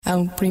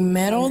El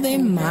 1 de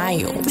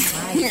Mayo.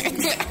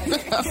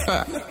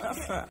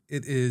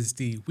 It is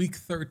the Week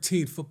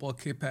 13 Football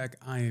Kickback.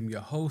 I am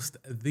your host,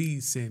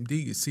 the Sam D.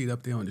 You see it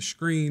up there on the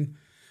screen.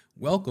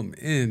 Welcome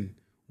in.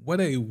 What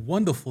a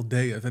wonderful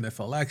day of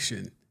NFL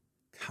action.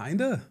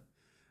 Kinda.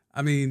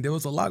 I mean, there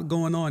was a lot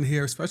going on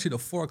here, especially the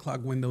 4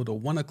 o'clock window. The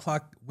 1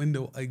 o'clock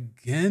window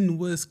again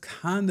was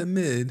kind of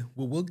mid.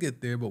 Well, we'll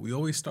get there, but we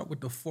always start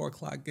with the 4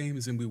 o'clock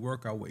games and we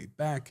work our way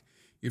back.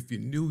 If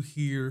you're new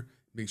here,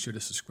 make sure to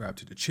subscribe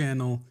to the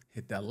channel.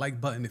 Hit that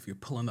like button if you're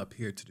pulling up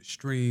here to the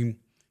stream.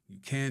 You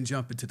can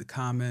jump into the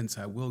comments.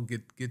 I will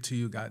get to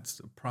you. Got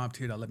a prompt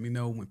here to let me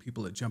know when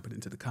people are jumping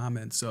into the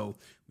comments, so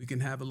we can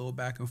have a little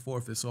back and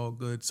forth. It's all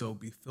good. So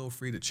feel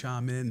free to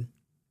chime in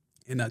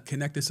and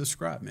connect and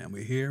subscribe, man.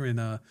 We're here and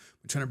we're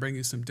trying to bring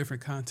you some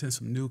different content,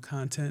 some new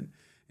content,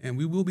 and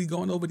we will be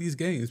going over these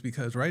games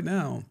because right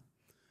now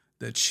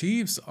the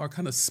Chiefs are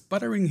kind of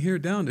sputtering here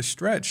down the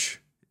stretch.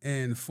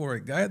 And for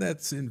a guy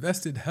that's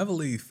invested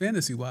heavily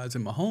fantasy-wise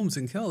in Mahomes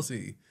and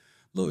Kelsey,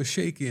 a little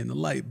shaky in the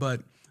light.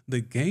 But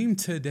the game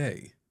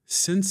today,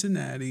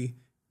 Cincinnati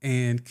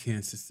and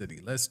Kansas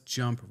City. Let's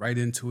jump right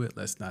into it.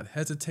 Let's not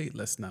hesitate.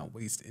 Let's not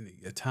waste any of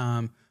your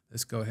time.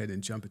 Let's go ahead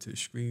and jump into the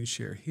screen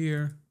share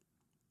here.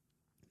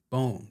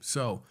 Boom.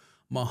 So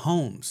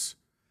Mahomes,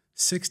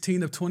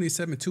 16 of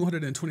 27,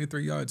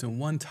 223 yards and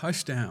 1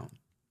 touchdown.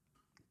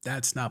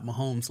 That's not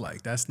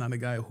Mahomes-like. That's not a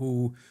guy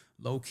who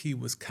low-key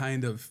was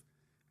kind of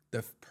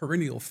the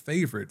perennial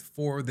favorite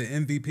for the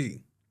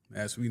MVP.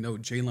 As we know,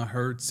 Jalen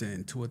Hurts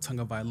and Tua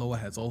Tagovailoa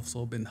has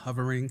also been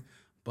hovering.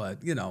 But,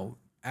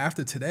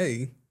 after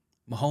today,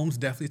 Mahomes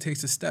definitely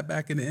takes a step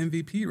back in the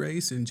MVP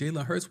race, and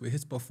Jalen Hurts with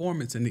his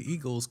performance and the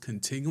Eagles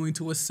continuing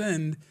to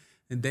ascend,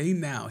 and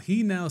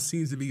he now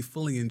seems to be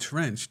fully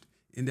entrenched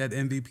in that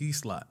MVP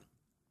slot.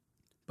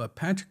 But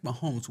Patrick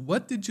Mahomes,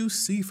 what did you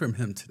see from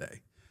him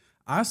today?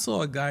 I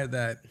saw a guy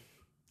that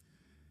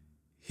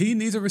he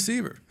needs a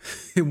receiver.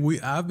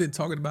 I've been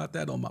talking about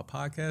that on my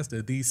podcast,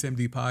 the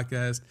DSMD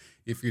podcast.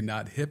 If you're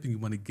not hip and you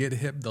want to get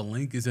hip, the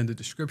link is in the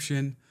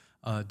description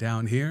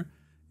down here.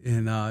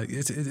 And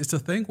it's a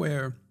thing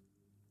where,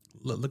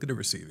 look at the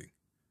receiving.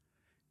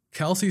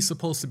 Kelsey's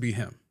supposed to be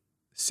him.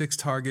 6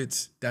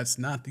 targets. That's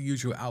not the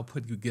usual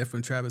output you get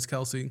from Travis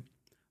Kelce.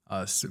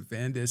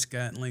 Van Der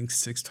Scantling,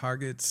 6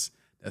 targets.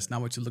 That's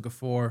not what you're looking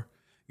for.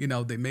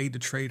 They made the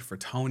trade for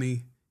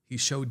Tony. He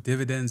showed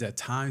dividends at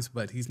times,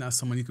 but he's not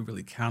someone you can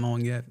really count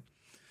on yet.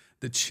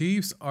 The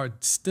Chiefs are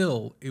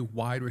still a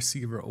wide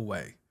receiver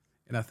away.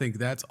 And I think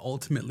that's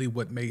ultimately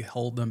what may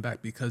hold them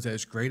back, because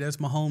as great as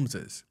Mahomes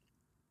is,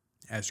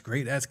 as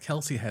great as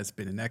Kelsey has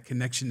been, and that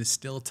connection is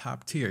still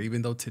top tier,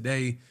 even though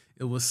today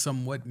it was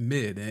somewhat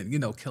mid.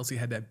 And, Kelsey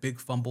had that big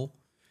fumble,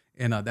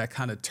 and that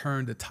kind of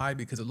turned the tide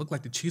because it looked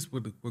like the Chiefs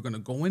were going to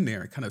go in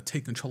there and kind of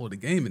take control of the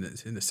game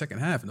in the second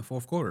half, in the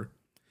fourth quarter.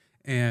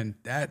 And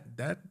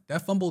that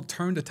fumble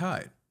turned the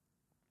tide.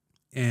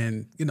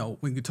 And,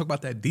 when you talk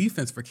about that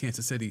defense for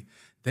Kansas City,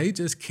 they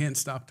just can't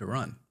stop the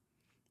run.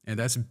 And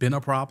that's been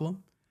a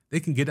problem. They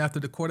can get after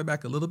the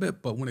quarterback a little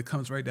bit, but when it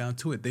comes right down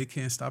to it, they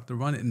can't stop the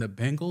run. And the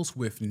Bengals,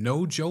 with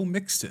no Joe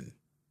Mixon,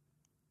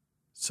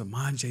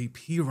 Samaj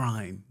P.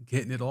 Ryan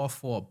getting it off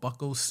for a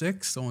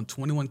 $106 on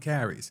 21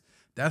 carries.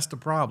 That's the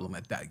problem.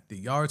 At that, the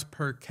yards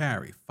per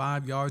carry,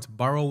 5 yards.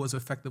 Burrow was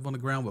effective on the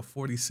ground with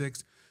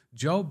 46.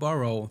 Joe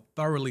Burrow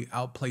thoroughly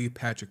outplayed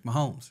Patrick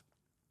Mahomes.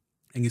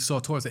 And you saw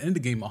towards the end of the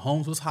game,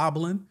 Mahomes was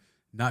hobbling.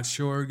 Not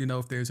sure,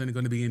 if there's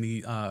going to be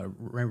any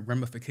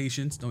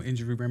ramifications, no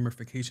injury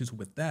ramifications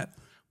with that.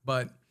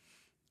 But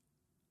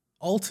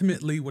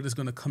ultimately, what it's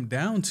going to come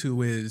down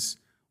to is,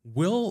 can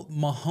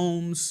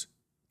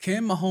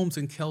Mahomes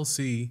and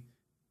Kelsey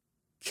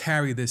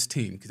carry this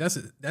team?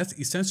 Because that's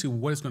essentially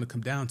what it's going to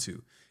come down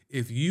to.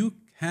 If you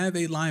have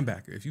a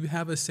linebacker, if you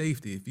have a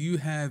safety, if you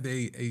have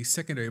a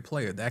secondary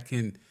player that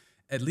can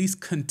at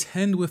least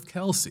contend with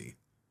Kelsey,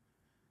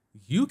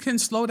 you can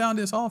slow down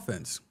this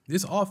offense.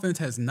 This offense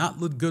has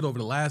not looked good over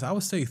the last, I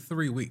would say,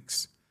 3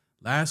 weeks.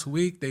 Last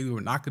week, they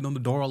were knocking on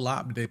the door a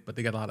lot, but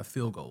they got a lot of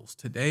field goals.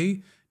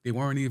 Today, they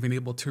weren't even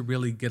able to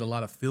really get a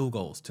lot of field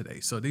goals today.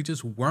 So they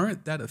just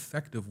weren't that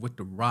effective with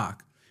the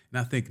rock. And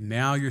I think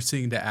now you're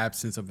seeing the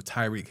absence of a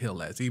Tyreek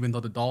Hill, as even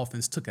though the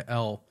Dolphins took an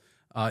L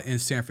in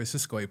San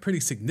Francisco, a pretty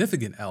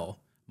significant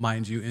L,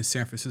 mind you, in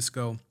San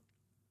Francisco,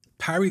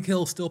 Tyreek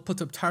Hill still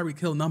puts up Tyreek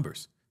Hill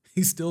numbers.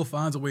 He still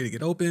finds a way to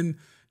get open,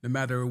 no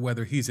matter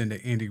whether he's in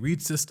the Andy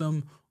Reid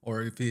system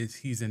or if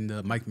he's in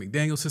the Mike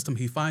McDaniel system.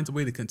 He finds a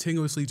way to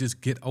continuously just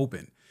get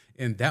open.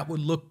 And that would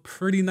look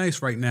pretty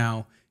nice right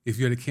now if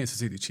you're the Kansas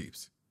City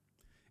Chiefs.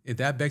 And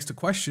that begs the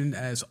question,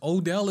 as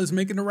Odell is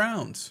making the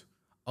rounds.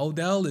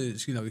 Odell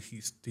is, he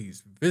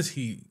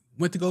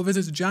went to go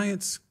visit the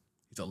Giants.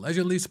 He's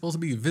allegedly supposed to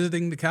be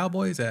visiting the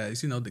Cowboys,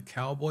 as, the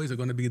Cowboys are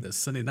going to be the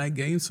Sunday night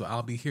game. So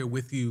I'll be here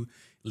with you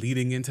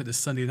leading into the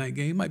Sunday night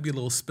game. Might be a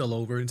little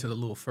spillover into the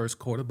little first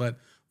quarter, but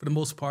for the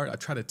most part, I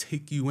try to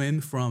take you in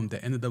from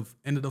the end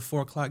of the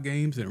 4 o'clock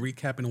games and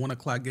recapping the 1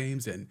 o'clock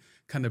games and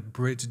kind of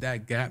bridge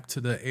that gap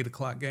to the 8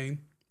 o'clock game,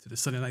 to the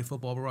Sunday night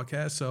football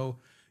broadcast. So,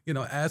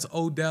 as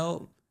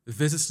Odell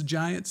visits the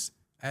Giants,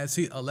 as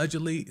he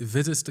allegedly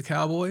visits the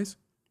Cowboys,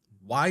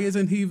 why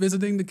isn't he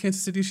visiting the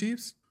Kansas City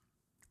Chiefs?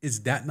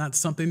 Is that not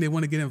something they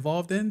want to get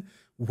involved in?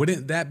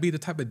 Wouldn't that be the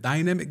type of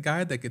dynamic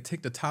guy that could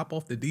take the top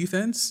off the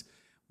defense?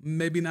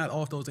 Maybe not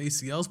off those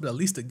ACLs, but at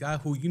least a guy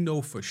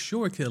who for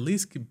sure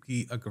could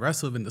be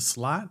aggressive in the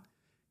slot,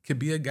 could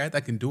be a guy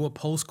that can do a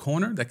post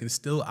corner, that can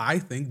still, I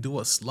think, do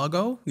a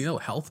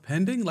sluggo, health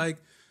pending.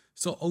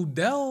 So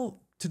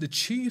Odell to the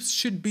Chiefs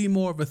should be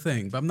more of a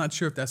thing, but I'm not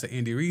sure if that's an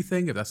Andy Reid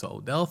thing, if that's an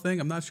Odell thing.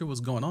 I'm not sure what's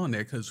going on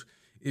there, because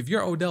if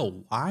you're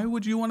Odell, why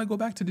would you want to go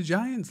back to the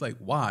Giants?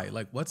 Why?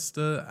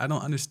 I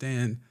don't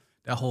understand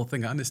that whole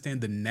thing. I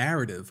understand the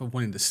narrative of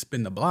wanting to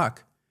spin the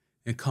block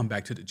and come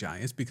back to the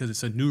Giants because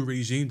it's a new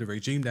regime, the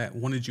regime that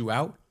wanted you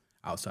out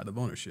outside of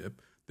ownership.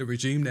 The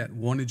regime that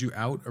wanted you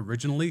out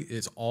originally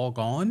is all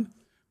gone.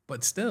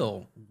 But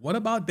still, what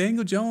about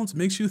Daniel Jones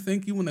makes you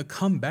think you want to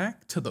come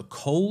back to the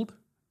cold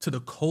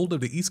of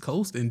the East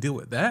Coast and deal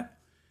with that?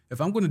 If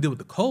I'm going to deal with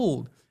the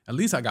cold, at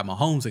least I got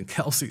Mahomes and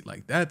Kelsey.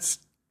 That's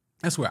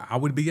where I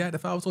would be at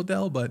if I was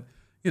Odell, but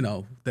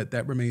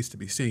that remains to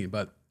be seen.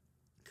 But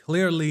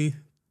clearly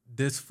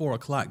this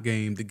 4:00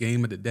 game, the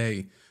game of the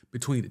day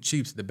between the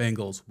Chiefs and the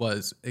Bengals,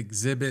 was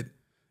exhibit,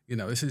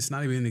 it's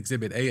not even an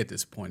exhibit A at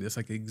this point. It's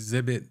like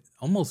exhibit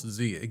almost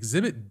Z,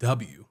 exhibit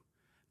W,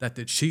 that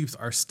the Chiefs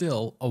are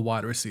still a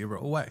wide receiver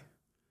away.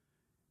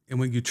 And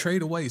when you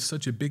trade away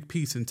such a big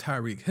piece in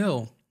Tyreek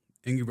Hill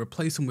and you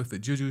replace him with a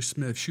Juju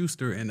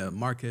Smith-Schuster and a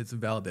Marquez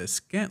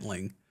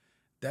Valdez-Scantling,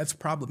 that's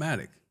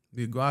problematic.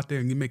 You go out there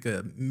and you make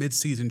a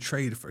midseason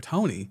trade for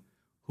Tony,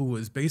 who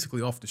was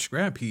basically off the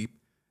scrap heap.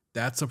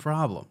 That's a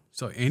problem.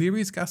 So Andy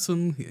Reid's got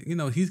some,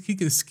 he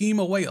can scheme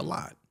away a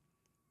lot.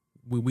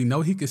 We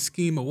know he can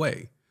scheme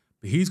away,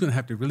 but he's going to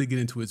have to really get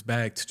into his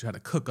bag to try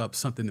to cook up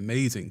something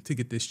amazing to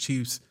get this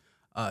Chiefs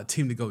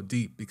team to go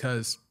deep,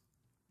 because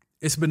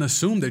it's been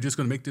assumed they're just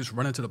going to make this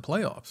run into the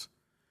playoffs.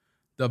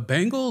 The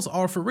Bengals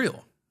are for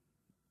real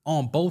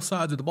on both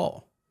sides of the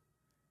ball.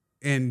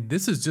 And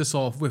this is just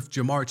off with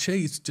Jamar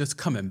Chase just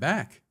coming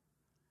back.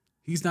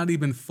 He's not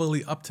even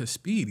fully up to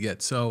speed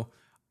yet. So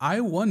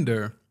I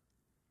wonder,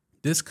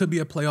 this could be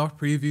a playoff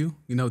preview.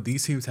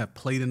 These teams have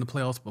played in the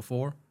playoffs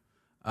before.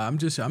 I'm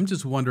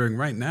just wondering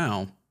right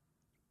now,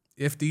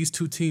 if these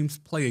two teams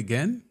play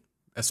again,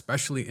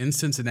 especially in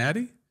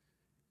Cincinnati,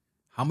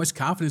 how much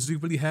confidence do you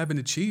really have in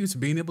the Chiefs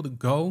being able to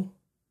go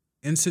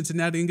in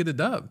Cincinnati and get a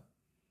dub?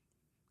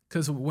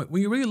 Because when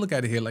you really look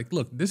at it here,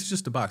 look, this is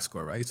just a box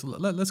score, right? So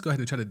let's go ahead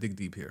and try to dig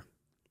deep here.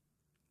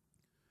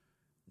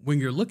 When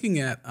you're looking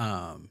at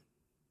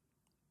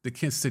the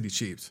Kansas City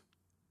Chiefs,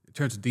 in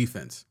terms of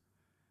defense,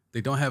 they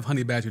don't have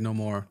Honey Badger no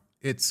more.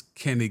 It's,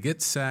 can they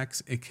get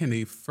sacks and can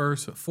they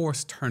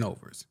force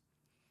turnovers?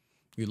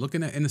 You're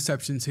looking at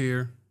interceptions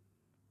here,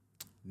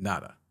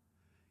 nada.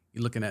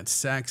 You're looking at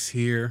sacks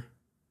here,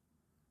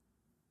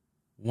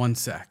 1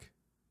 sack.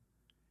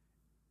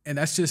 And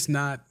that's just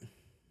not...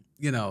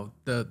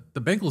 the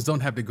Bengals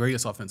don't have the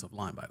greatest offensive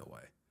line, by the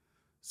way.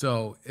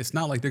 So it's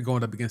not like they're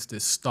going up against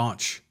this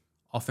staunch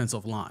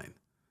offensive line.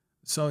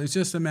 So it's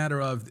just a matter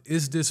of,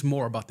 is this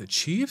more about the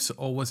Chiefs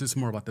or was this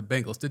more about the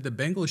Bengals? Did the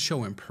Bengals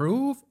show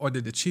improve, or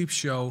did the Chiefs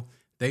show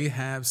they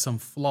have some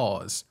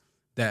flaws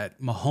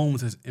that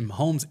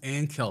Mahomes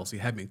and Kelsey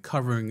have been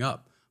covering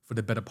up for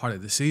the better part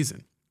of the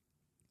season?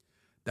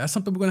 That's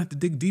something we're going to have to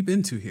dig deep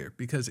into here,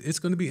 because it's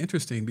going to be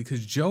interesting,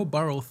 because Joe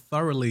Burrow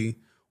thoroughly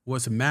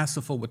was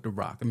masterful with the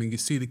rock. I mean, you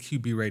see the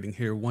QB rating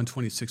here,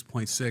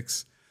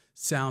 126.6.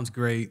 Sounds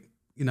great.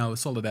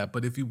 It's all of that.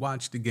 But if you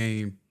watch the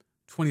game,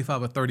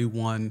 25 of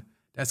 31,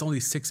 that's only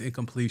 6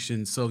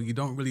 incompletions. So you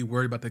don't really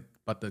worry about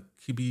the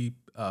QB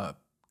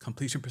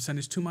completion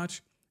percentage too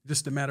much.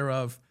 Just a matter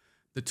of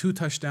the 2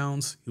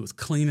 touchdowns. He was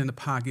clean in the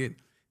pocket.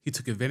 He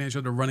took advantage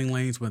of the running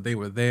lanes when they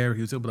were there.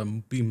 He was able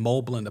to be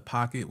mobile in the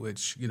pocket,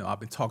 which, I've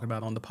been talking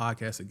about on the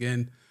podcast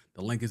again.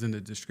 The link is in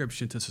the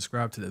description to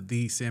subscribe to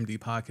the Sam D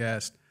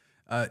podcast.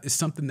 It's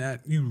something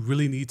that you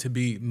really need to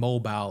be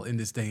mobile in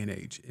this day and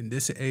age. In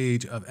this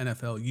age of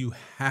NFL, you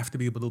have to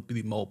be able to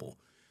be mobile.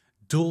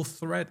 Dual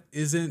threat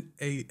isn't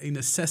a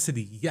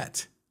necessity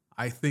yet.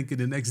 I think in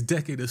the next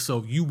decade or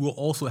so, you will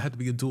also have to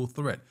be a dual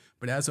threat.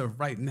 But as of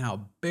right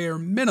now, bare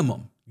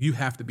minimum, you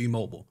have to be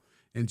mobile.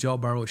 And Joe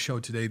Burrow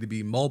showed today to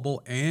be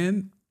mobile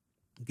and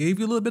gave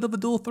you a little bit of a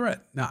dual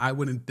threat. Now, I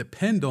wouldn't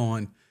depend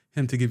on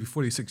him to give you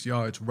 46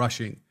 yards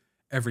rushing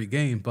every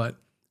game, but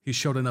he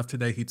showed enough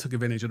today. He took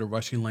advantage of the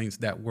rushing lanes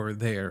that were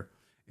there.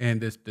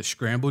 And the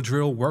scramble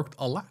drill worked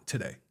a lot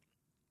today.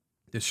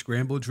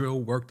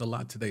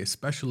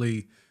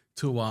 Especially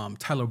to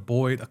Tyler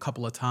Boyd a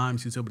couple of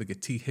times. He was able to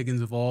get T.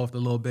 Higgins involved a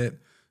little bit.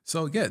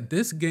 So, yeah,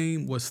 this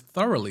game was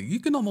thoroughly, you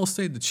can almost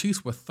say the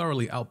Chiefs were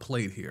thoroughly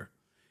outplayed here.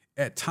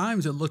 At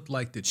times, it looked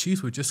like the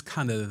Chiefs were just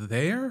kind of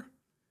there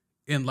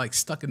and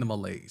stuck in the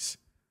malaise.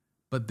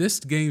 But this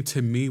game,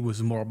 to me,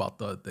 was more about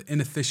the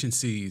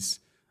inefficiencies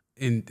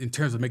in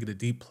terms of making a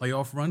deep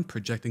playoff run,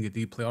 projecting a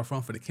deep playoff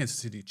run for the Kansas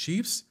City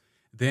Chiefs,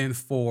 than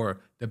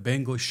for the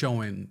Bengals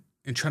showing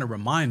and trying to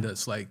remind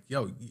us, like,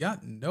 yo, y'all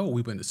know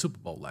we went to the Super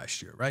Bowl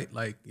last year, right?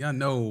 Like, y'all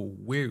know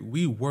where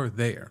we were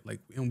there. Like,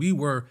 and we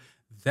were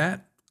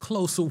that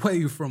close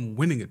away from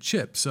winning a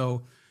chip.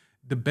 So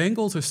the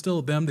Bengals are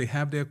still them. They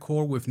have their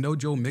core with no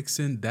Joe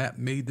Mixon. That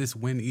made this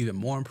win even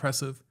more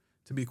impressive,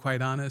 to be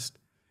quite honest.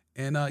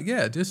 And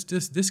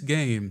just this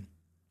game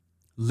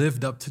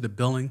lived up to the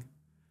billing.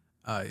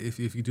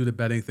 If you do the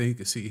betting thing, you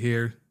can see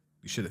here,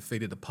 you should have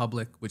faded the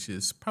public, which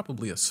is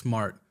probably a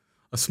smart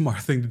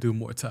thing to do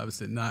more times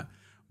than not.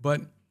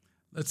 But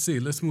let's see,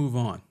 let's move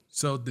on.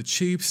 So the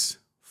Chiefs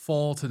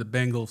fall to the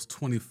Bengals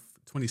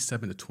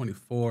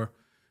 27-24.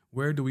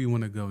 Where do we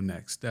want to go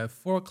next? That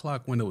 4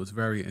 o'clock window was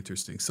very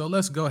interesting. So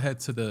let's go ahead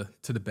to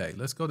the Bay.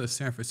 Let's go to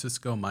San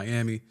Francisco,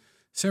 Miami.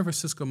 San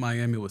Francisco,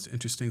 Miami was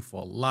interesting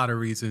for a lot of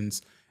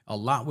reasons. A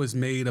lot was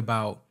made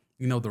about,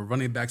 the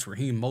running backs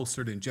Raheem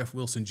Mostert and Jeff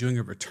Wilson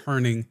Jr.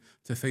 returning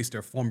to face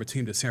their former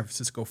team, the San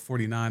Francisco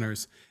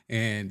 49ers.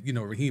 And,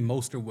 Raheem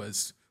Mostert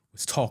was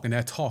talking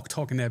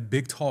that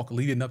big talk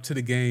leading up to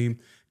the game,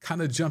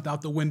 kind of jumped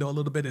out the window a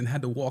little bit and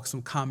had to walk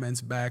some comments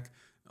back.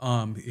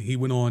 He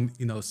went on,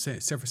 San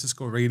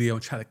Francisco radio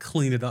and tried to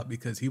clean it up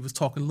because he was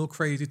talking a little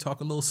crazy,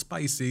 talking a little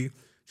spicy,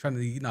 trying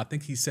to, I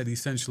think he said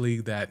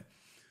essentially that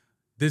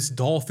this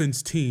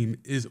Dolphins team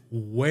is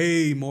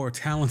way more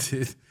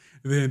talented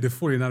than the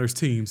 49ers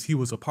teams he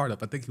was a part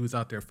of. I think he was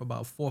out there for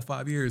about 4 or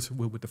 5 years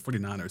with the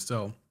 49ers.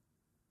 So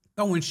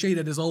throwing shade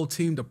at his old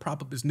team to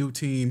prop up his new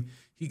team,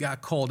 he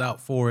got called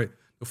out for it.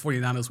 The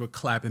 49ers were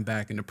clapping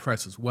back in the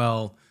press as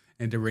well.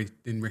 And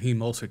then Raheem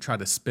Mostert tried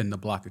to spin the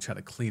block and try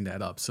to clean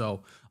that up.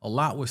 So a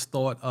lot was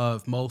thought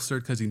of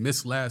Mostert because he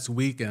missed last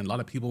week, and a lot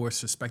of people were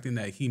suspecting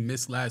that he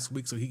missed last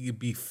week so he could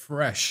be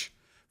fresh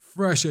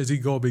as he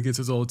go up against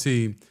his old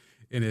team.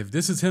 And if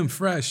this is him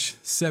fresh,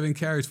 7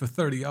 carries for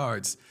 30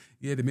 yards,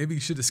 then maybe you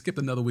should have skipped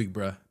another week,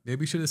 bruh.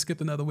 Maybe you should have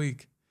skipped another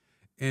week.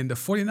 And the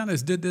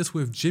 49ers did this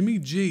with Jimmy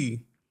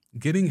G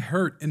getting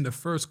hurt in the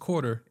first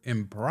quarter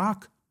and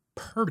Brock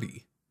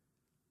Purdy,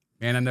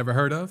 man I never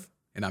heard of.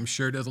 And I'm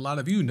sure there's a lot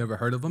of you never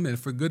heard of him, and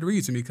for good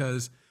reason,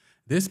 because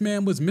this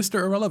man was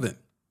Mr. Irrelevant.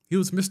 He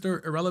was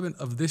Mr. Irrelevant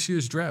of this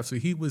year's draft. So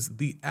he was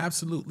the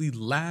absolutely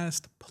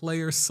last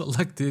player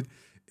selected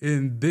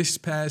in this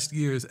past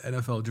year's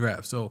NFL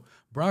draft. So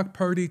Brock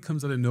Purdy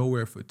comes out of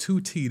nowhere for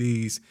 2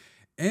 TDs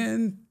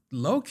and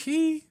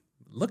low-key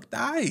looked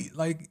aight.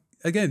 Like,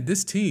 again,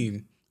 this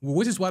team,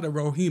 which is why the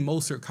Raheem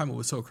Mostert comment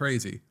was so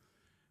crazy.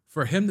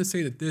 For him to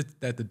say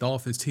that the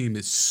Dolphins team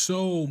is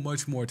so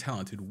much more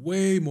talented,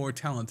 way more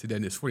talented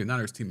than this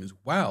 49ers team is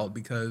wild,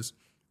 because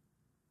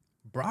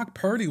Brock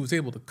Purdy was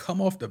able to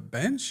come off the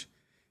bench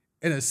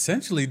and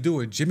essentially do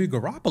a Jimmy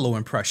Garoppolo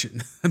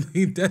impression. I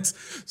mean,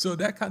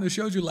 that kind of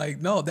shows you, like,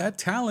 no, that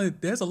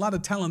talent, there's a lot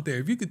of talent there.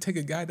 If you could take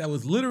a guy that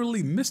was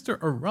literally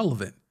Mr.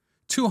 Irrelevant,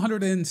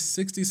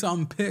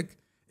 260-something pick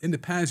in the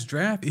past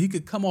draft, and he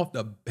could come off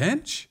the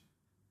bench,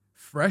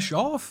 fresh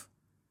off,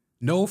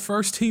 no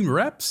first-team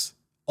reps,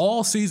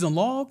 all season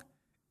long,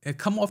 and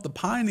come off the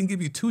pine and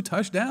give you 2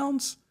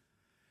 touchdowns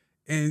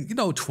and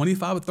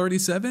 25 or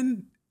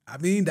 37. I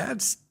mean,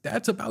 that's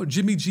about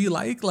Jimmy G.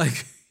 Like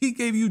he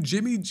gave you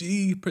Jimmy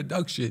G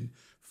production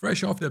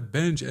fresh off the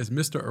bench as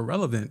Mr.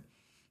 Irrelevant.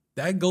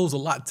 That goes a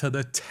lot to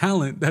the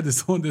talent that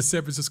is on the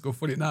San Francisco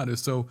 49ers.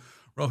 So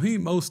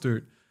Raheem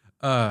Mostert,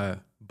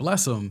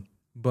 bless him.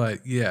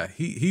 But yeah,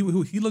 he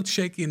looked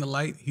shaky in the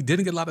light. He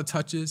didn't get a lot of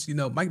touches.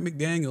 Mike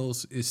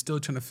McDaniels is still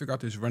trying to figure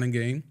out this running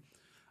game.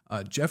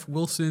 Jeff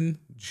Wilson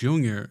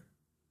Jr.,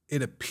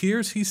 it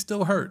appears he's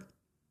still hurt.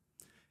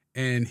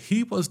 And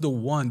he was the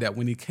one that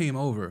when he came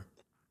over,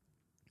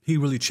 he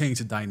really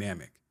changed the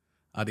dynamic.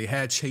 They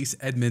had Chase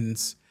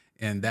Edmonds,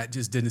 and that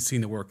just didn't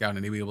seem to work out.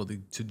 And they were able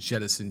to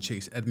jettison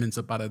Chase Edmonds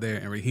up out of there.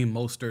 And Raheem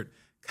Mostert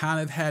kind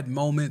of had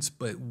moments,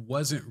 but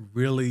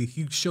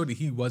he showed that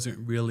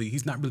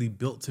he's not really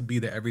built to be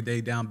the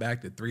everyday down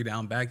back, the 3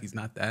 down back. He's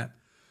not that.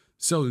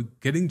 So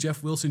getting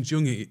Jeff Wilson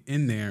Jr.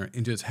 in there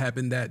and just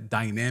having that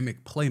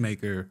dynamic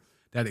playmaker,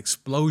 that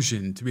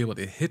explosion to be able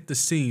to hit the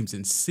seams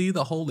and see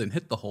the hole and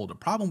hit the hole. The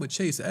problem with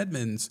Chase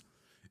Edmonds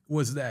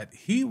was that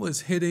he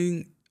was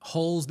hitting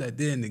holes that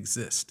didn't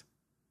exist.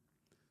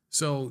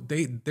 So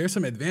there's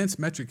some advanced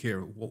metric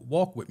here,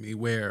 walk with me,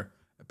 where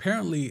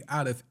apparently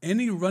out of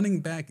any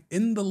running back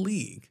in the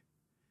league,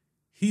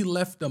 he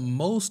left the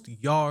most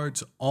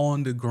yards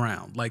on the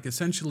ground. Like,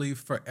 essentially,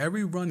 for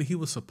every run he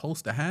was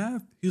supposed to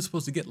have, he was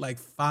supposed to get like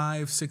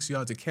 5-6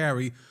 yards a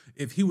carry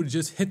if he would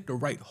just hit the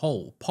right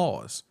hole.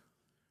 Pause.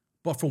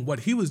 But from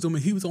what he was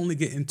doing, he was only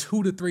getting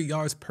 2 to 3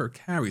 yards per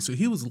carry. So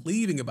he was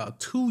leaving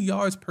about 2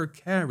 yards per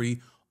carry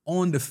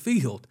on the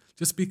field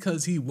just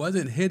because he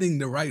wasn't hitting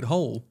the right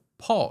hole.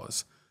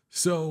 Pause.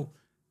 So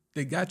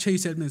they got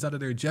Chase Edmonds out of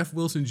there. Jeff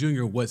Wilson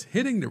Jr. was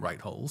hitting the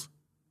right holes.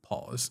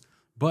 Pause.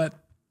 But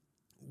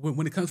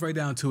when it comes right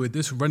down to it,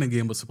 this running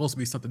game was supposed to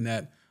be something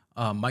that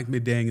Mike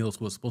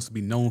McDaniels was supposed to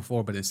be known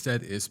for, but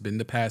instead it's been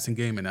the passing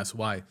game, and that's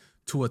why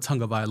Tua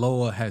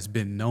Tagovailoa has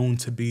been known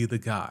to be the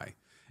guy.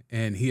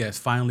 And he has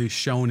finally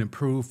shown and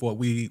proved what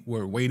we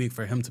were waiting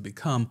for him to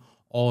become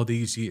all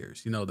these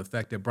years. You know, the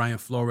fact that Brian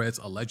Flores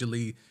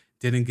allegedly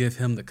didn't give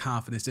him the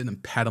confidence,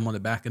 didn't pat him on the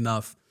back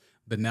enough,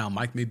 but now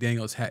Mike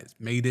McDaniels has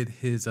made it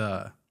his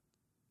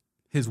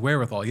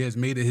wherewithal. He has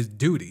made it his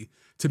duty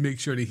to make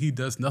sure that he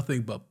does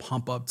nothing but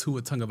pump up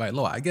Tua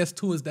Tagovailoa. I guess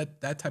Tua is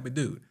that type of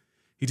dude.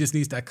 He just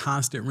needs that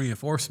constant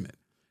reinforcement.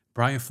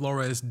 Brian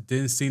Flores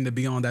didn't seem to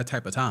be on that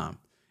type of time.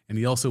 And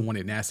he also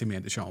wanted nasty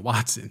man Deshaun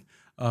Watson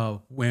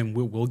when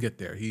we'll get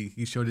there.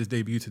 He showed his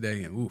debut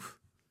today, and oof,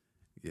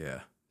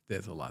 yeah,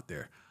 there's a lot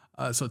there.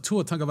 So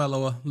Tua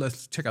Tagovailoa,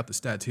 let's check out the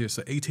stats here.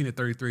 So 18 to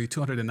 33,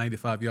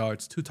 295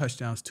 yards, 2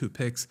 touchdowns, 2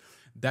 picks.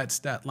 That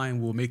stat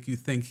line will make you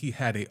think he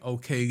had an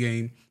okay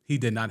game. He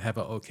did not have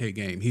an okay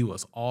game. He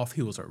was off.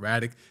 He was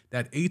erratic.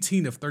 That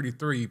 18 of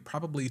 33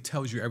 probably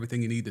tells you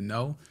everything you need to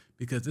know,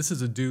 because this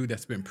is a dude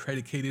that's been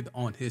predicated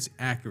on his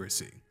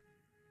accuracy.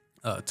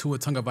 Tua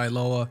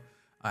Tagovailoa,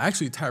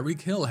 actually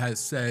Tyreek Hill has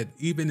said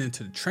even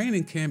into the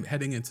training camp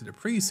heading into the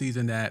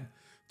preseason that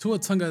Tua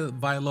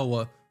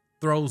Tagovailoa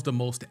throws the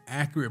most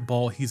accurate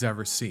ball he's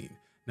ever seen.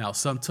 Now,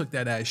 some took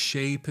that as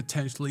shade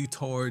potentially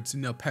towards,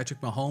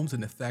 Patrick Mahomes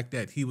and the fact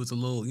that he was a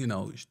little,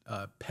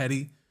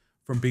 petty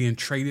from being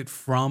traded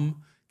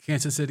from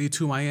Kansas City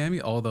to Miami,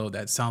 although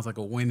that sounds like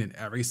a win in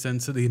every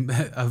sense of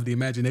the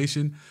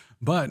imagination.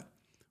 But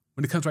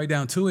when it comes right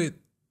down to it,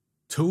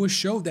 Tua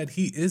showed that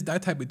he is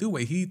that type of dude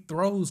where he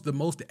throws the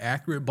most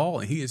accurate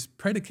ball, and he is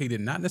predicated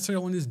not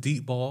necessarily on his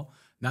deep ball,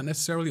 not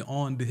necessarily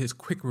on his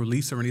quick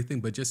release or anything,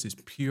 but just his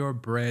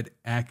purebred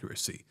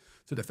accuracy.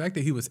 So the fact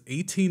that he was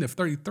 18 of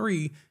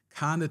 33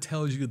 kind of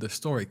tells you the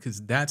story,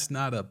 because that's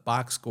not a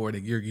box score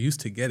that you're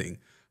used to getting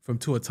from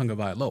Tua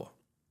Tagovailoa.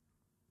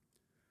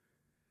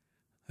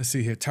 Let's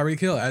see here. Tyreek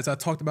Hill, as I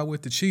talked about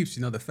with the Chiefs,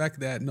 the fact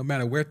that no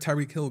matter where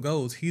Tyreek Hill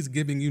goes, he's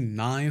giving you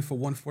 9 for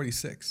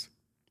 146.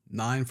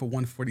 9 for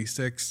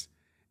 146.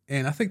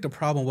 And I think the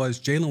problem was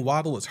Jalen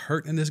Waddle was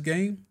hurt in this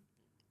game,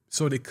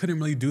 so they couldn't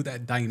really do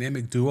that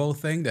dynamic duo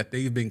thing that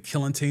they've been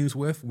killing teams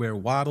with, where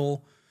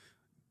Waddle,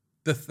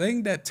 the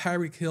thing that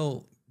Tyreek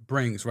Hill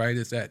brings, right,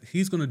 is that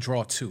he's going to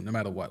draw 2 no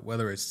matter what,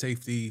 whether it's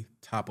safety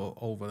top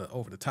over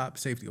the top,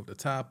 safety over the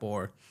top,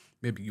 or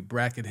maybe you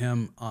bracket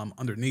him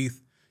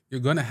underneath. You're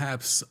going to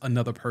have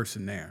another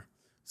person there.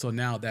 So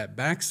now that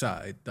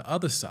backside, the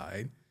other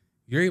side,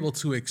 you're able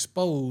to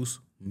expose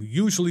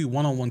usually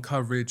one-on-one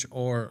coverage,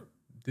 or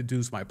the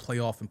dudes might play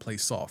off and play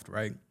soft,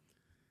 right?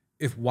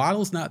 If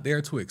Waddle's not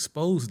there to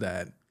expose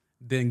that,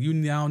 then you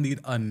now need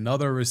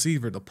another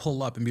receiver to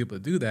pull up and be able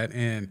to do that.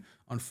 And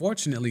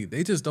unfortunately,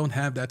 they just don't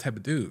have that type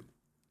of dude.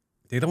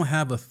 They don't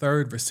have a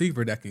third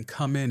receiver that can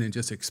come in and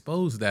just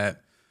expose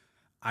that.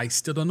 I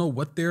still don't know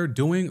what they're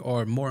doing,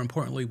 or more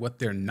importantly, what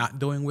they're not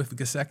doing with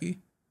Gesicki.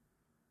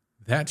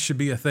 That should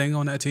be a thing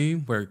on that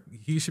team where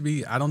he should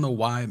be. I don't know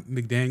why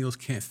McDaniels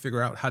can't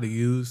figure out how to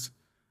use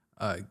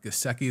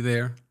Gesicki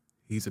there.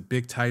 He's a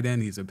big tight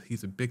end. He's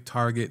a big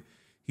target.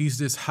 He's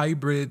this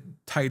hybrid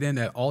tight end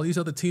that all these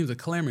other teams are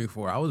clamoring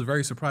for. I was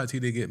very surprised he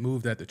didn't get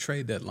moved at the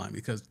trade deadline,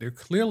 because they're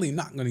clearly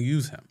not going to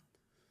use him.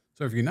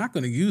 So if you're not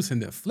going to use him,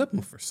 then flip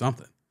him for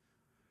something.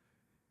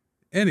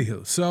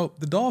 Anywho, so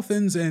the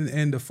Dolphins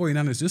and the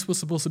 49ers, this was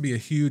supposed to be a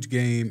huge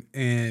game,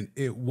 and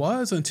it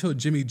was until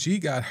Jimmy G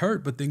got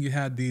hurt, but then you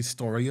had the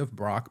story of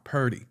Brock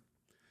Purdy.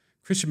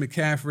 Christian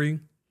McCaffrey,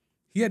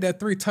 he had that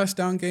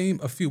 3-touchdown game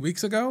a few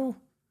weeks ago.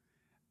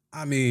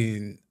 I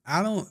mean,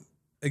 I'm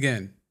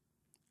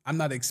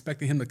not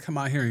expecting him to come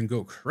out here and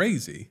go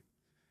crazy,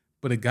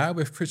 but a guy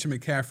with Christian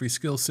McCaffrey's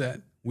skill set,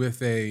 with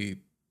a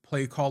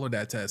play caller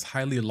that's as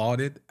highly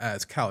lauded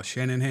as Kyle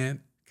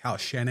Shanahan,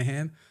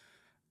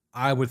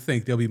 I would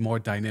think there'll be more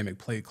dynamic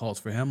play calls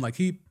for him. Like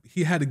he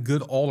had a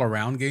good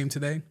all-around game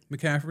today,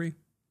 McCaffrey.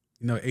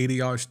 80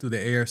 yards through the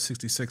air,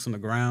 66 on the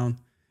ground,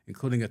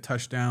 including a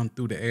touchdown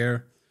through the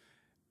air.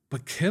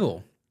 But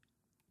Kittle,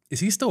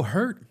 is he still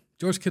hurt?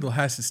 George Kittle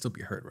has to still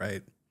be hurt,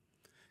 right?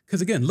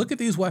 Because, again, look at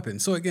these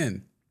weapons. So,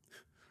 again,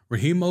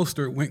 Raheem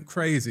Mostert went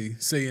crazy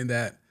saying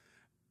that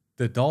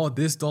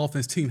this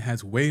Dolphins team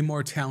has way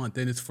more talent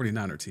than its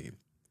 49er team.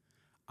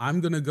 I'm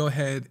going to go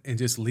ahead and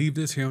just leave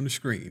this here on the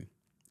screen.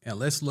 And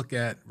let's look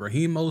at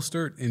Raheem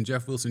Mostert and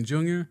Jeff Wilson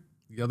Jr.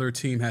 The other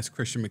team has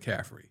Christian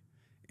McCaffrey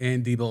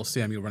and Deebo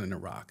Samuel running the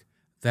rock.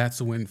 That's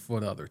a win for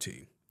the other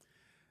team.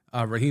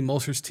 Raheem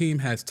Mostert's team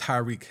has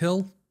Tyreek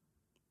Hill,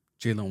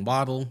 Jalen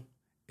Waddle,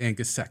 and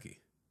Gesicki.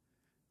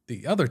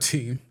 The other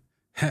team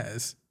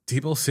has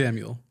Deebo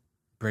Samuel,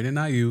 Brandon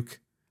Ayuk,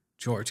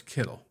 George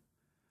Kittle.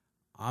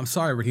 I'm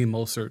sorry, Raheem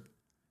Mostert.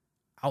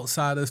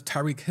 Outside of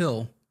Tyreek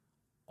Hill,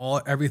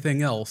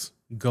 everything else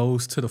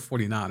goes to the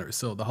 49ers.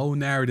 So the whole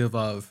narrative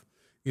of,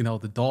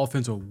 the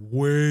Dolphins are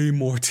way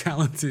more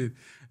talented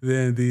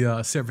than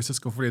the San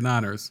Francisco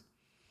 49ers,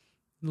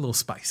 a little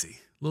spicy,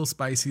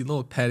 a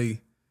little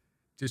petty,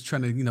 just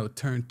trying to,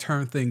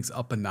 turn things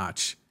up a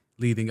notch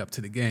leading up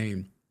to the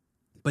game.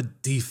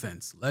 But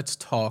defense, let's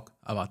talk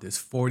about this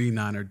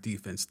 49er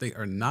defense. They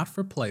are not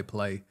for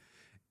play.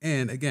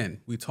 And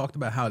again, we talked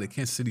about how the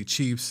Kansas City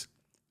Chiefs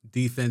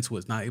defense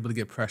was not able to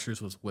get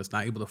pressures, was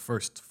not able to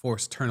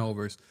force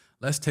turnovers.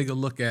 let's take a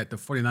look at the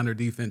 49er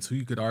defense, who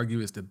you could argue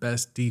is the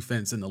best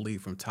defense in the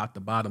league from top to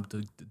bottom.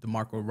 To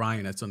DeMarco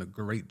Ryan, that's done a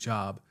great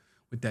job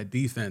with that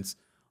defense.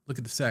 Look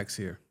at the sacks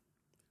here.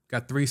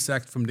 Got 3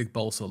 sacks from Nick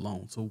Bosa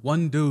alone. So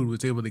one dude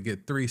was able to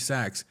get 3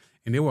 sacks,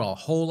 and there were a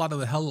whole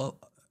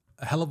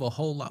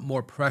lot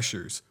more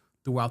pressures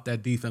throughout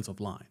that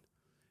defensive line.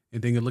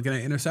 And then you're looking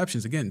at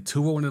interceptions. Again,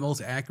 Tua, one of the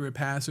most accurate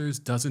passers,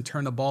 doesn't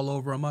turn the ball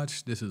over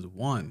much. This is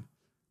 1,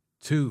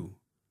 2,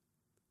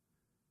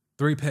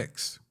 3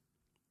 picks.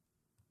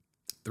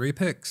 3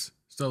 picks.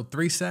 So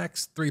 3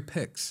 sacks, 3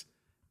 picks.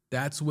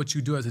 That's what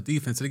you do as a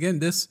defense. And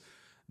again,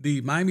 the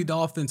Miami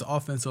Dolphins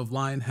offensive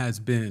line has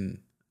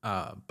been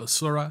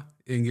basura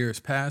in years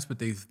past, but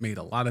they've made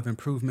a lot of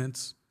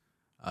improvements.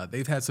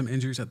 They've had some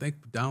injuries. I think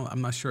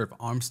I'm not sure if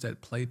Armstead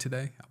played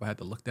today. I had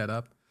to look that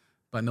up.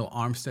 But I know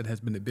Armstead has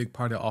been a big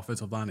part of the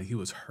offensive line, and he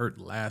was hurt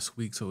last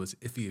week, so it's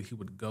iffy if he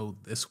would go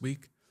this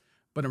week.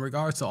 But in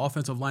regards to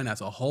offensive line as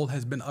a whole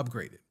has been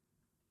upgraded.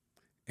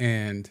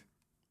 And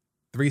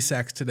 3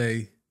 sacks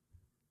today,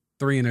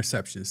 3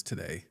 interceptions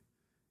today.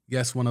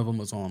 Yes, one of them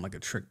was on like a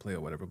trick play or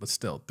whatever, but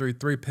still,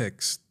 three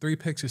picks. 3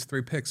 picks is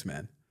 3 picks,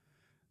 man.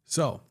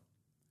 So,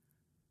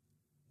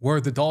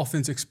 were the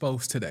Dolphins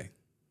exposed today?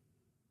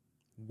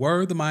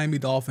 Were the Miami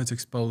Dolphins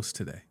exposed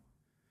today?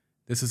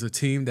 This is a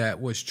team that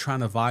was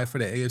trying to vie for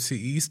the AFC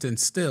East, and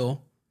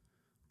still,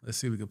 let's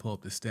see if we can pull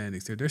up the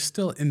standings here. They're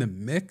still in the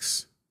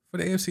mix for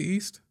the AFC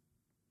East,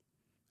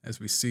 as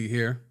we see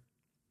here.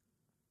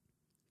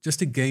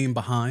 Just a game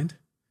behind.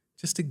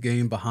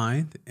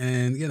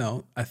 And, you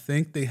know, I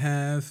think they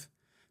have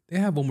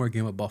one more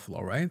game with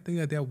Buffalo, right? I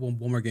think they have one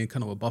more game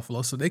coming with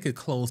Buffalo, so they could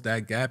close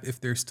that gap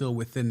if they're still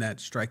within that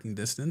striking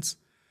distance.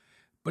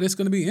 But it's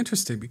going to be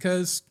interesting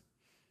because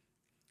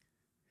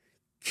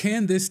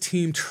can this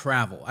team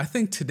travel? I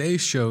think today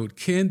showed,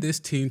 can this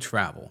team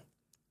travel?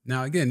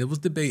 Now, again, it was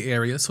the Bay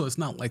Area, so it's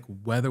not like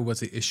weather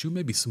was an issue,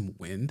 maybe some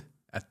wind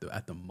at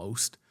the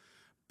most.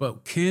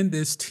 But can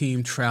this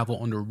team travel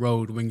on the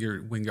road when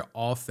your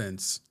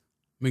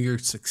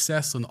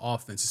success on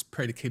offense is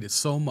predicated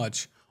so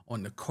much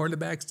on the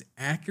quarterback's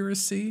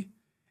accuracy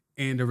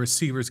and the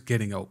receivers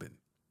getting open?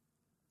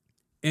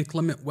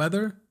 Inclement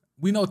weather,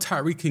 we know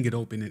Tyreek can get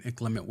open in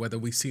inclement weather.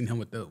 We've seen him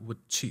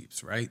with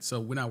Chiefs, right? So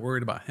we're not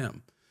worried about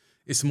him.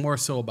 It's more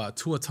so about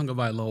Tua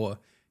Tagovailoa.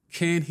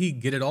 Can he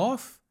get it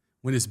off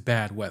when it's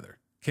bad weather?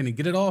 Can he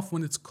get it off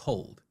when it's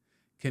cold?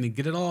 Can he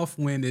get it off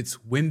when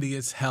it's windy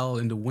as hell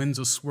and the winds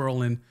are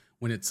swirling,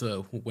 when it's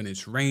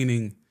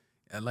raining?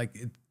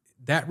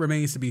 That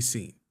remains to be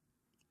seen.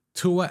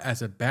 Tua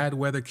as a bad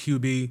weather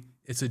QB,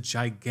 it's a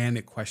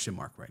gigantic question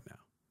mark right now.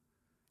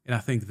 And I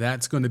think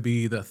that's going to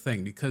be the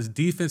thing, because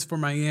defense for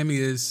Miami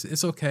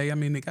it's okay. I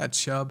mean, they got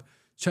Chubb.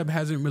 Chubb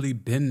hasn't really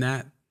been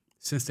that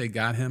since they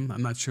got him.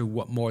 I'm not sure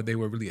what more they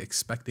were really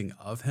expecting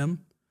of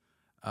him.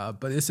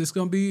 But it's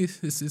going to be a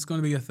thing. It's going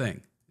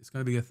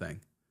to be a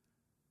thing.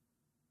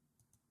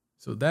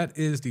 So that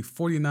is the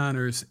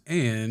 49ers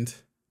and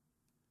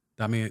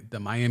the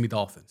Miami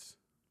Dolphins.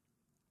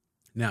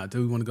 Now, do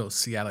we want to go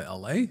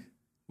Seattle, LA,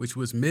 which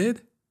was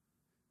mid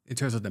in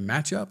terms of the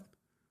matchup?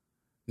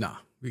 No,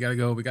 we got to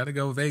go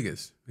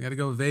Vegas. We got to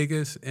go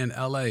Vegas and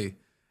LA.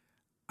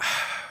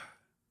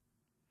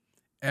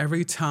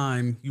 Every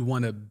time you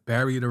want to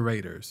bury the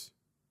Raiders,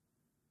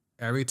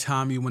 every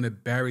time you want to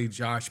bury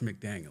Josh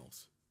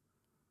McDaniels,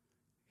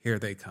 here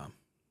they come.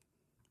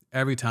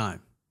 Every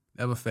time.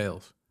 Never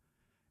fails.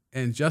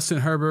 And Justin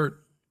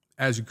Herbert,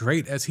 as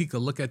great as he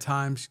could look at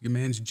times, your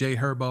man's Jay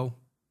Herbo,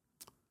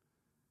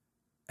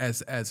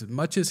 as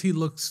much as he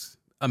looks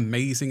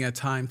amazing at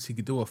times, he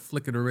could do a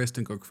flick of the wrist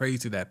and go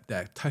crazy.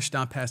 That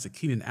touchdown pass to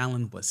Keenan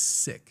Allen was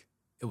sick.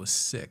 It was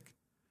sick.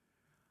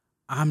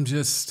 I'm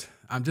just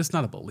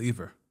not a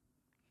believer.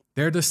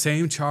 They're the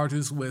same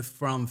charges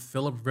from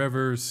Phillip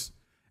Rivers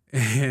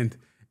and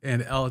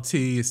LT.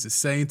 It's the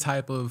same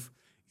type of,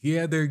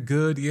 yeah, they're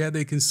good. Yeah,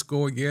 they can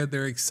score. Yeah,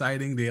 they're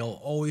exciting.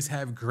 They'll always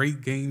have great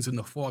games in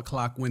the 4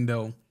 o'clock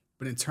window.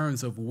 But in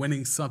terms of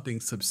winning something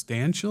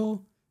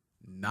substantial,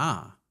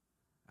 nah.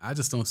 I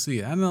just don't see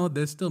it. I know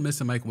they're still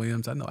missing Mike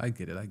Williams. I know, I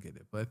get it.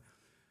 But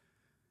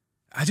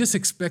I just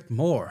expect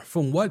more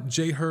from what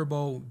Jay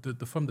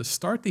Herbo, from the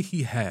start that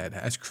he had,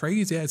 as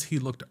crazy as he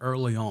looked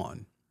early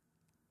on,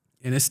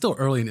 and it's still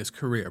early in his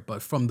career,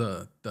 but from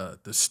the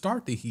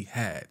start that he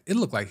had, it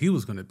looked like he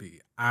was going to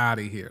be out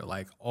of here,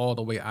 like all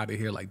the way out of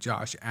here, like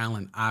Josh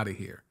Allen out of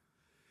here.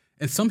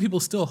 And some people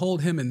still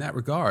hold him in that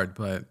regard,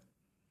 but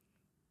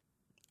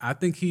I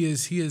think he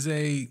is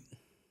a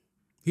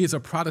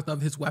product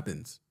of his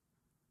weapons.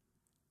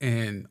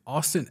 And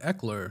Austin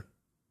Eckler,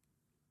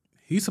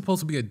 he's supposed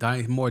to be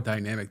more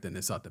dynamic than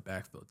this out the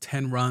backfield.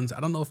 10 runs. I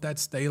don't know if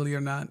that's Staley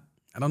or not.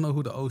 I don't know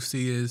who the OC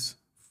is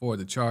for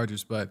the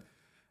Chargers, but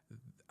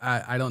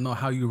I don't know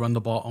how you run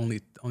the ball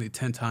only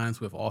 10 times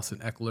with Austin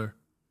Eckler.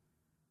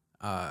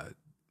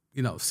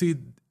 See,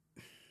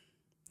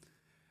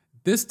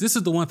 this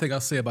is the one thing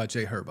I'll say about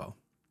Jay Herbo.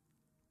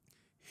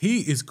 He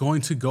is going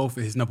to go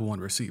for his number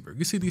one receiver.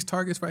 You see these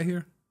targets right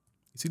here?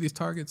 You see these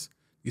targets?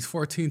 These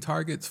 14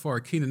 targets for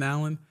Keenan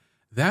Allen.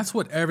 That's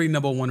what every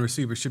number one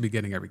receiver should be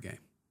getting every game.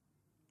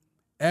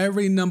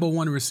 Every number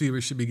one receiver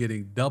should be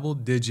getting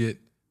double-digit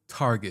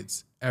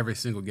targets every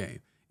single game.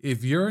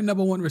 If you're a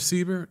number one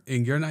receiver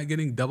and you're not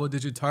getting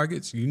double-digit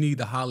targets, you need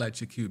to holler at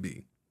your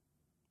QB.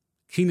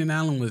 Keenan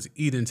Allen was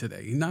eating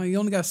today. Now, he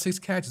only got 6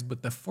 catches,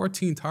 but the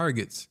 14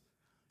 targets,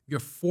 you're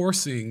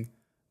forcing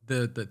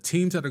the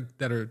teams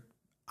that are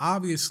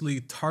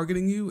obviously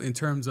targeting you in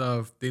terms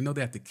of they know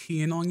they have to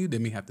key in on you. They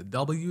may have to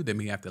double you. They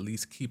may have to at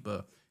least keep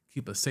a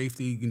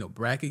safety,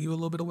 bracket you a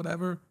little bit or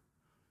whatever.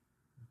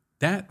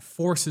 That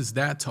forces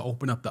that to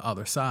open up the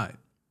other side.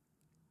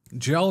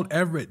 Gerald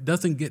Everett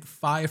doesn't get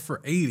 5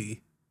 for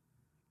 80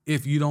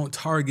 if you don't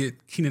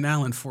target Keenan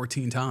Allen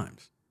 14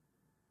 times.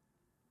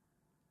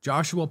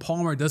 Joshua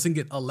Palmer doesn't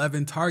get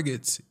 11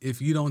 targets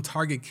if you don't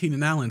target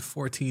Keenan Allen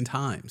 14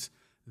 times.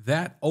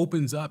 That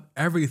opens up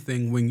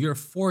everything when you're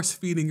force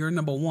feeding your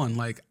number one.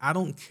 Like, I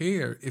don't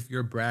care if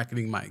you're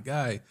bracketing my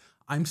guy.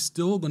 I'm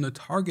still going to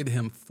target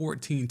him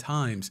 14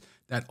 times.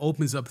 That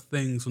opens up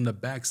things on the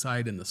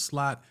backside in the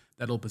slot.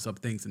 That opens up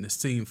things in the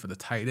seam for the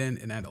tight end,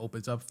 and that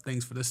opens up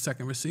things for the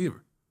second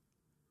receiver.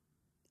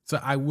 So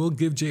I will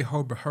give Jay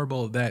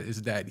Herbo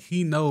that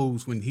he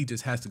knows when he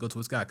just has to go to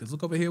his guy. Because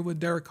look over here with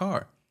Derek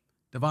Carr,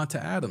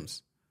 Devonta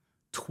Adams,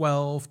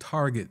 12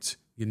 targets.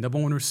 Your number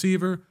one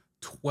receiver,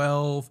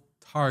 12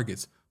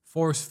 targets.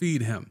 Force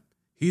feed him.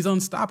 He's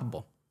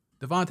unstoppable.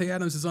 Devonta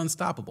Adams is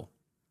unstoppable.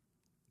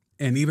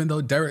 And even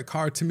though Derek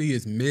Carr to me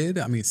is mid,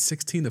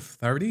 16 of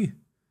 30.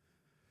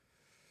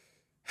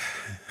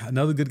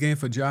 Another good game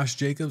for Josh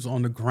Jacobs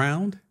on the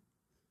ground.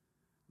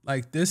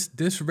 Like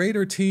this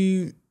Raider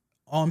team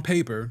on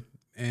paper,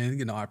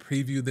 and I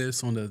preview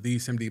this on the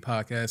SMD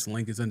podcast.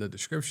 Link is in the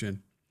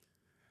description.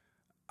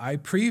 I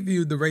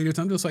previewed the Raiders.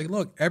 I'm just like,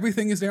 look,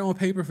 everything is there on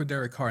paper for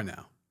Derek Carr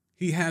now.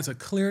 He has a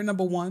clear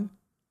number one.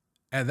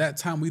 At that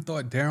time, we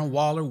thought Darren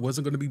Waller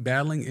wasn't going to be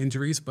battling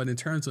injuries, but in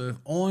terms of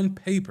on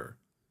paper,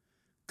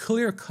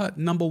 clear-cut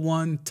number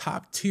one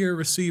top-tier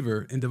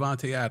receiver in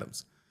Devonta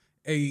Adams.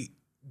 A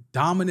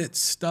dominant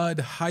stud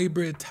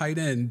hybrid tight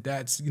end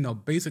that's,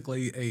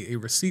 basically a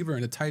receiver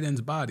in a tight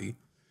end's body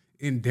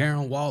in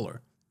Darren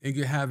Waller. And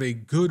you have a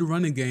good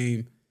running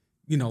game,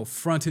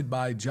 fronted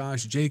by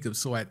Josh Jacobs.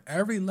 So at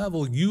every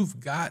level, you've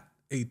got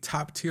a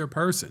top-tier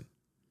person.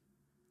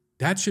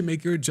 That should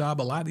make your job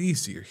a lot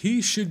easier.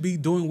 He should be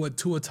doing what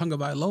Tua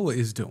Tagovailoa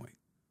is doing.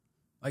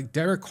 Like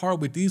Derek Carr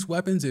with these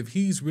weapons, if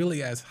he's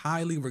really as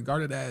highly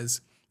regarded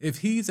as, if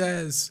he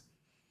is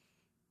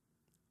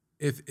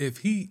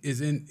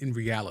in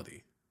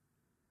reality,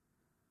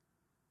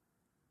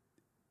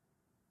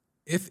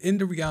 if in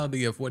the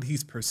reality of what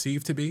he's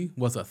perceived to be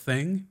was a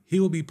thing, he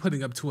will be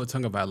putting up Tua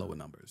Tagovailoa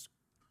numbers.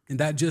 And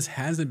that just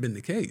hasn't been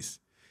the case.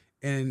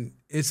 And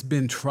it's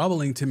been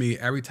troubling to me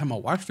every time I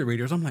watch the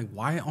Raiders. I'm like,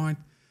 why aren't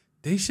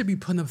they should be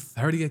putting up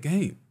 30 a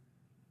game?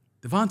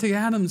 Devonta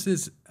Adams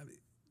is,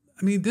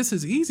 this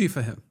is easy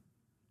for him.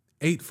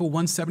 8 for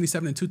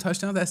 177 and 2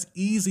 touchdowns. That's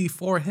easy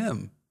for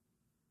him.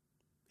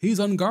 He's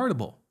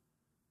unguardable.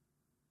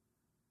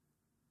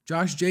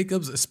 Josh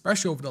Jacobs,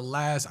 especially over the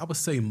last, I would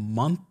say,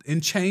 month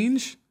and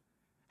change,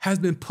 has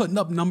been putting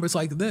up numbers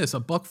like this,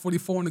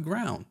 $144 on the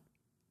ground.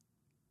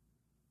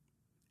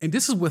 And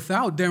this is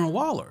without Darren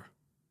Waller.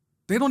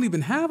 They don't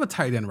even have a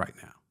tight end right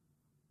now.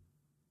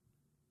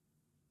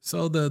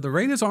 So the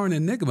Raiders are an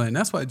enigma, and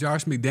that's why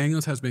Josh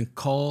McDaniels has been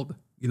called,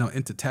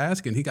 into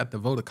task, and he got the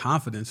vote of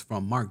confidence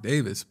from Mark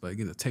Davis, but,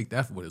 take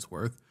that for what it's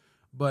worth.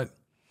 But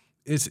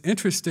it's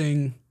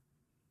interesting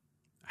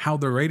how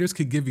the Raiders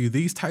could give you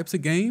these types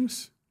of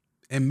games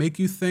and make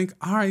you think,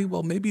 all right,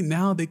 well, maybe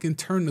now they can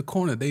turn the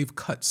corner. They've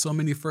cut so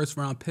many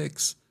first-round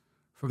picks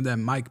from that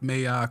Mike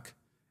Mayock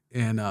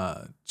and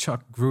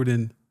Chuck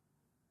Gruden,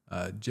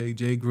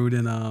 J.J.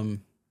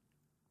 Gruden,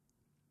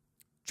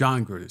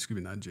 John Gruden, excuse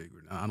me, not Jay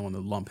Gruden. I don't want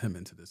to lump him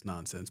into this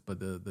nonsense, but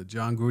the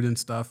John Gruden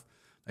stuff,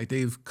 like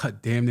they've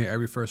cut damn near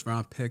every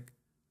first-round pick.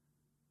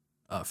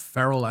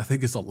 Farrell, I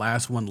think, is the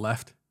last one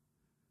left.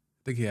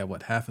 I think he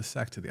had, half a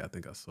sack today, I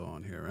think I saw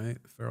on here, right?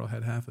 Farrell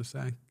had half a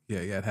sack? Yeah,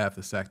 he had half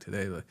a sack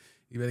today, but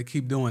you better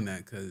keep doing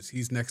that because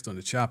he's next on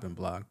the chopping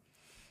block.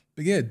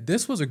 But yeah,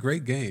 this was a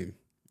great game.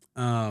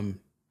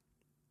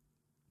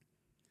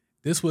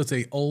 This was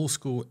a old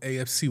school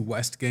AFC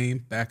West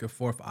game, back and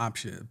forth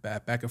action.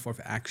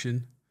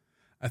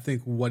 I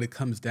think what it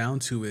comes down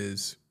to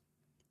is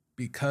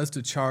because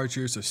the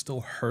Chargers are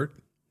still hurt,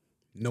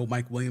 no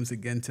Mike Williams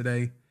again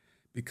today,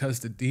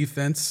 because the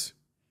defense,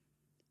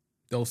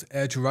 those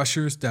edge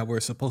rushers that were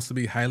supposed to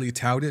be highly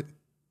touted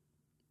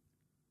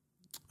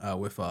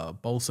with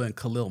Bosa and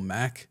Khalil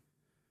Mack,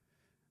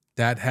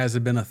 that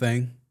hasn't been a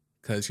thing.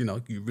 Because,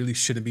 you really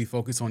shouldn't be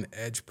focused on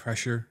edge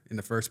pressure in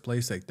the first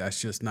place. Like,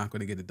 that's just not going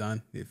to get it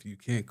done. If you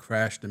can't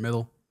crash the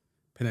middle,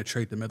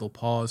 penetrate the middle,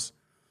 pause.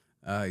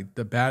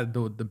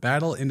 The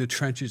battle in the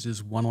trenches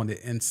is won on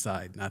the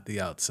inside, not the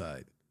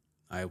outside.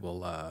 I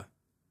will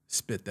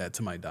spit that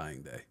to my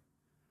dying day.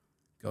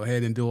 Go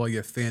ahead and do all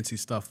your fancy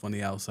stuff on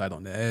the outside,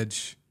 on the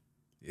edge.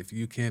 If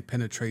you can't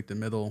penetrate the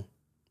middle,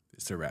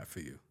 it's a wrap for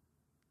you.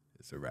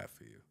 It's a wrap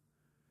for you.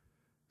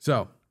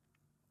 So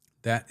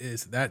that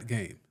is that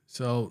game.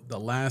 So the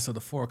last of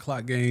the 4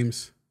 o'clock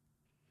games.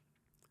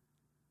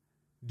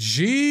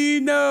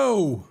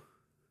 Geno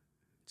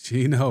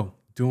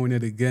doing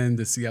it again.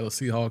 The Seattle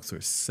Seahawks are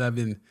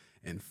 7-5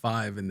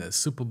 in the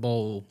Super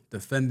Bowl.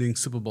 Defending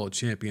Super Bowl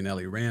champion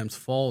LA Rams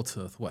fall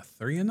to what,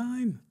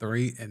 3-9?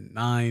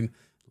 3-9,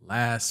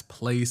 last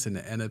place in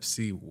the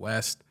NFC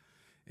West.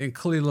 And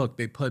clearly, look,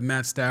 they put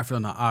Matt Stafford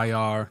on the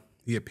IR.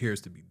 He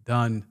appears to be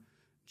done.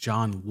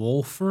 John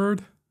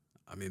Wolford.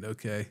 I mean,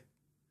 okay.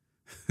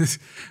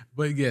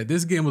 But yeah,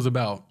 this game was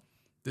about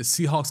the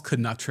Seahawks could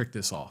not trick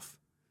this off.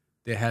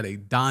 They had a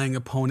dying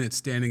opponent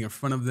standing in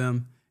front of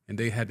them, and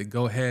they had to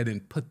go ahead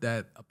and put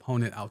that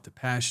opponent out to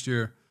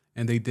pasture,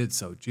 and they did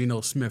so.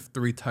 Geno Smith,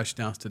 3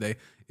 touchdowns today.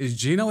 Is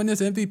Geno in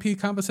this MVP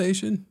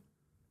conversation?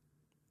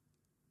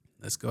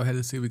 Let's go ahead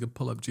and see if we can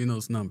pull up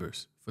Geno's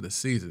numbers for the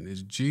season.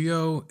 Is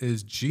Geno?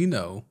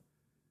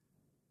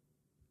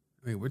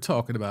 I mean, we're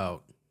talking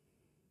about,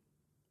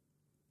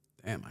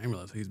 damn, I didn't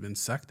realize he's been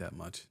sacked that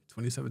much.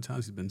 27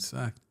 times he's been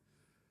sacked.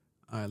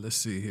 All right, let's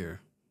see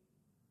here.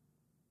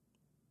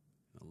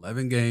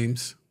 11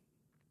 games,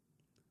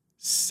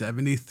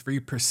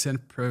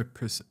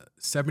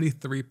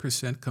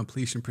 73%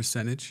 completion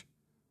percentage,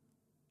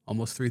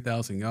 almost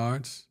 3,000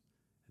 yards,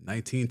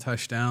 19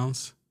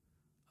 touchdowns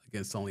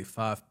against only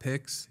 5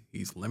 picks.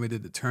 He's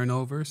limited to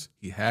turnovers.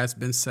 He has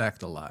been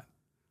sacked a lot.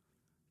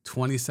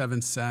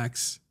 27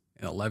 sacks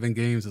in 11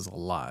 games is a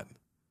lot.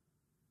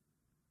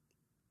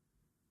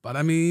 But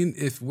I mean,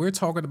 if we're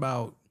talking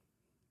about,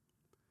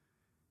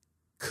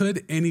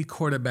 could any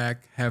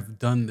quarterback have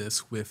done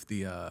this with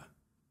the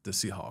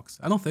Seahawks?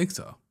 I don't think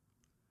so.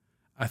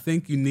 I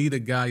think you need a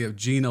guy of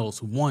Geno's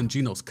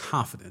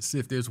confidence.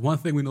 If there's one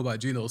thing we know about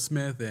Geno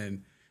Smith,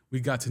 and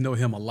we got to know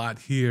him a lot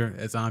here,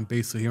 as I'm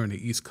basically here on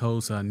the East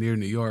Coast near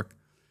New York,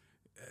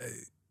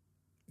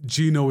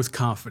 Geno is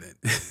confident.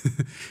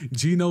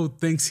 Geno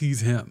thinks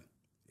he's him.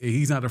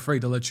 He's not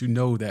afraid to let you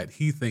know that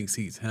he thinks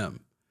he's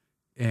him.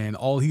 And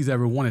all he's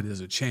ever wanted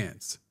is a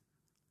chance.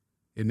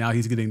 And now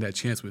he's getting that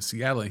chance with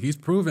Seattle. And he's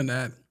proven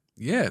that,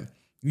 yeah,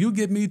 you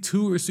give me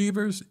 2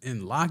 receivers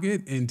in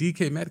Lockett and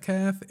DK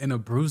Metcalf and a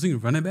bruising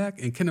running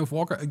back and Kenneth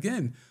Walker.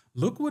 Again,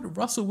 look what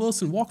Russell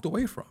Wilson walked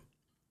away from.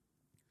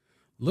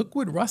 Look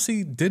what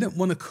Russie didn't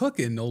want to cook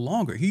in no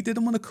longer. He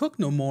didn't want to cook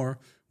no more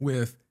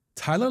with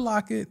Tyler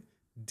Lockett,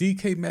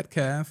 DK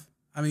Metcalf.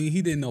 I mean,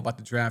 he didn't know about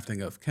the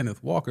drafting of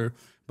Kenneth Walker,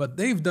 but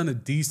they've done a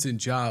decent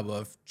job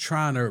of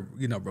trying to,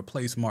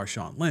 replace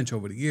Marshawn Lynch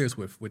over the years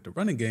with the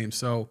running game.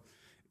 So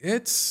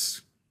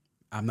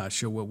I'm not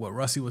sure what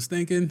Russie was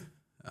thinking.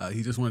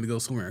 He just wanted to go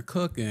somewhere and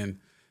cook, and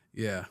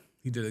yeah,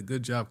 he did a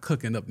good job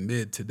cooking up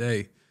mid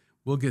today.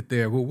 We'll get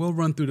there. We'll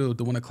run through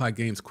the 1 o'clock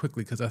games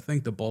quickly because I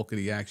think the bulk of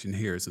the action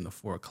here is in the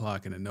 4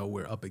 o'clock, and I know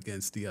we're up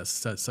against the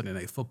Sunday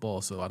Night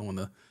Football, so I don't want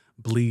to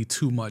bleed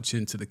too much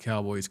into the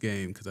Cowboys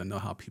game because I know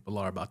how people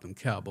are about them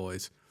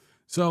Cowboys.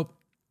 So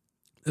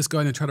let's go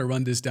ahead and try to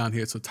run this down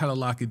here. So Tyler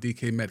Lockett,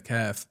 DK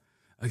Metcalf.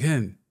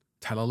 Again,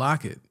 Tyler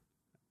Lockett,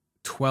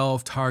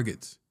 12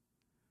 targets.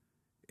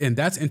 And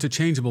that's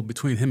interchangeable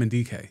between him and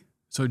DK.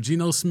 So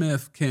Geno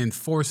Smith can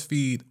force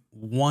feed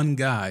one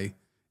guy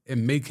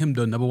and make him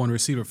the number 1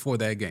 receiver for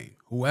that game.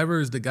 Whoever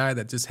is the guy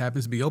that just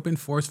happens to be open,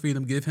 force feed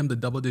him, give him the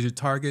double-digit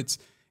targets,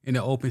 and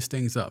it opens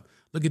things up.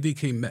 Look at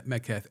DK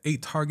Metcalf,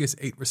 8 targets,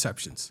 8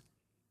 receptions.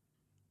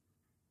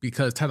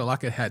 Because Tyler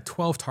Lockett had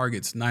 12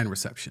 targets, 9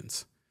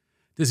 receptions.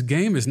 This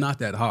game is not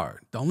that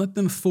hard. Don't let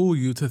them fool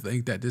you to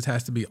think that this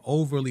has to be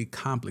overly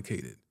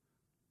complicated.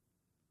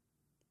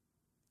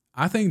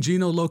 I think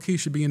Geno low-key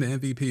should be in the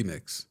MVP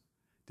mix.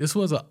 This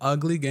was an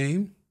ugly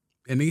game,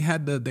 and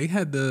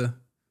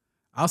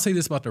I'll say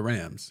this about the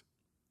Rams.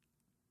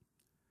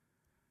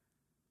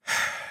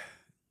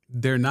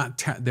 They're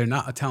not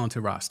a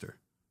talented roster.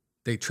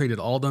 They traded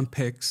all them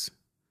picks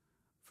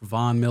for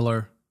Von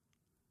Miller.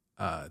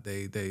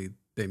 They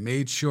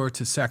made sure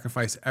to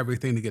sacrifice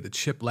everything to get a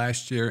chip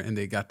last year, and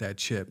they got that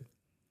chip.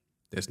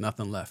 There's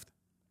nothing left.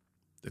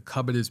 The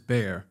cupboard is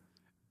bare,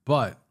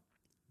 but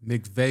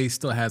McVay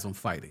still has them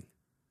fighting.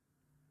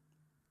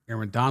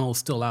 Aaron Donald's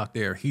still out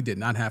there. He did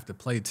not have to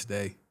play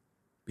today,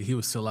 but he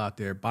was still out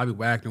there. Bobby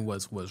Wagner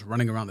was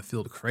running around the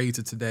field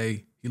crazy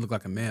today. He looked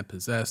like a man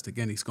possessed.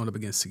 Again, he's going up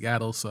against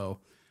Seattle, so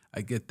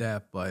I get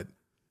that. But,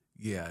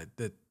 yeah,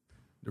 the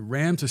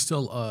Rams are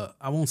still,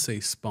 I won't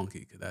say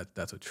spunky, because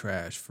that's a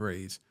trash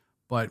phrase,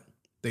 but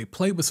they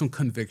played with some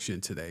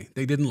conviction today.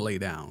 They didn't lay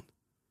down.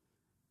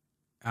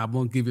 I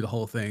won't give you the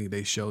whole thing.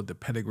 They showed the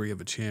pedigree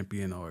of a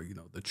champion or,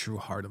 the true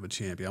heart of a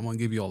champion. I won't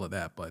give you all of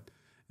that, but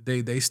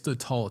they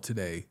stood tall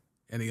today,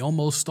 and they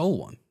almost stole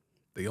one.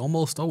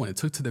 It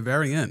took to the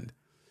very end.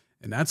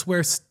 And that's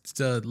where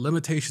the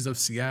limitations of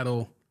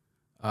Seattle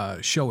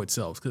show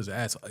itself, because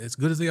as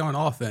good as they are on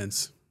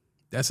offense,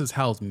 that's as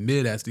how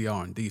mid as they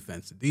are on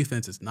defense. The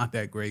defense is not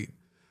that great.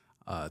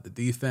 The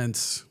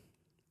defense,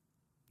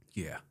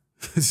 yeah,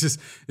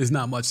 it's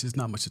not much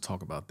to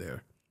talk about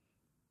there.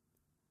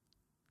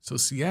 So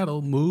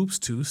Seattle moves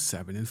to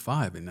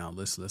 7-5, and now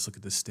let's look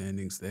at the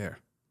standings there.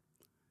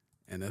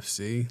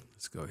 NFC,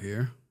 let's go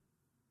here.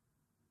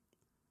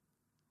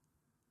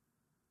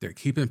 They're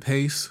keeping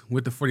pace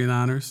with the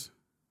 49ers.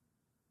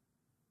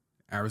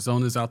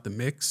 Arizona's out the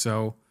mix,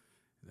 so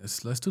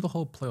let's do the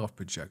whole playoff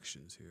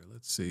projections here.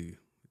 Let's see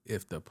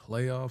if the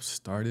playoffs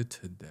started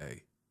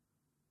today.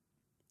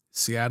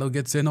 Seattle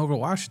gets in over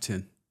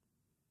Washington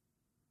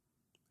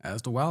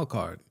as the wild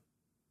card.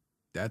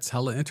 That's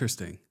hella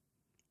interesting.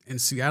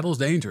 And Seattle's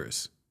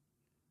dangerous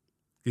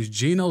because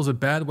Geno's a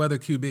bad weather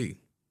QB.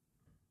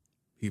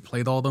 He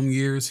played all them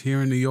years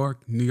here in New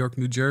York,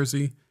 New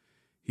Jersey.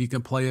 He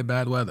can play at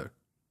bad weather.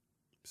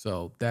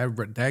 So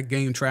that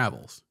game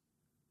travels.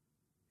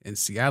 And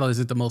Seattle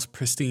isn't the most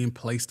pristine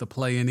place to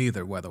play in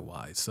either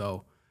weather-wise.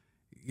 So,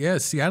 yeah,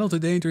 Seattle's a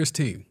dangerous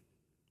team.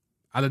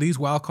 Out of these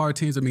wild card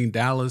teams, I mean,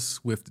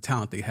 Dallas, with the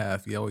talent they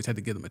have, you always had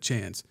to give them a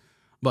chance.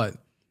 But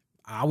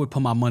I would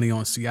put my money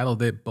on Seattle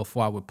there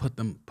before I would put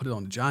it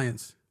on the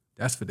Giants.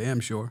 That's for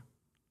damn sure.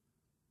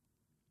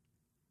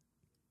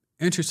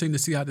 Interesting to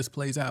see how this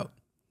plays out.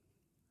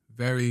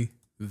 Very,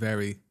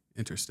 very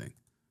interesting.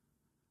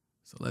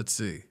 So let's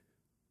see.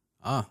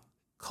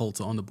 Colts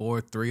on the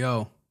board,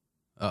 3-0.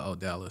 Uh-oh,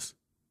 Dallas.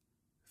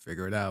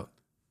 Figure it out.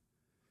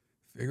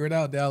 Figure it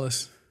out,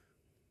 Dallas.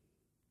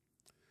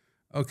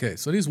 Okay,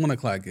 so these 1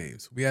 o'clock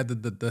games. We had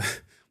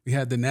we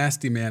had the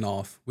nasty man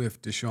off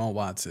with Deshaun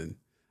Watson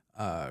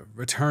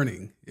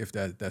returning, if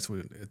that's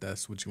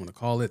what you want to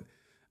call it,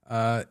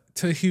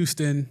 to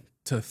Houston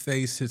to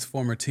face his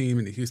former team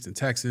in the Houston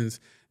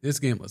Texans. This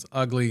game was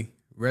ugly.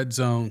 Red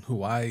Zone,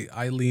 who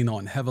I lean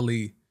on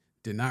heavily,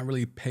 did not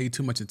really pay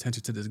too much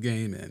attention to this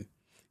game. And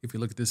if you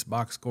look at this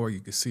box score, you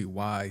can see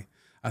why.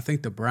 I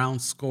think the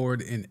Browns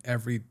scored in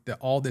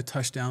all their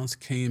touchdowns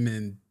came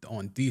in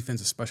on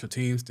defense and special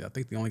teams. I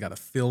think they only got a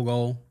field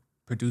goal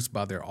produced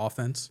by their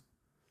offense.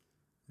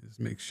 Let's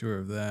make sure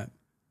of that.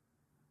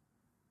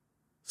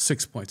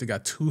 6 points. They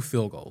got 2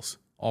 field goals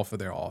off of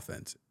their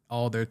offense.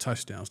 All their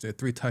touchdowns, their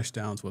 3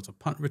 touchdowns was a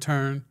punt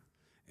return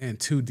and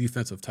 2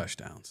 defensive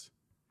touchdowns.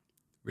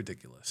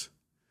 Ridiculous.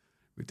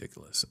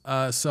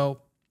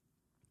 So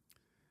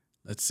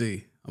let's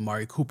see.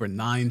 Amari Cooper,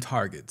 9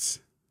 targets.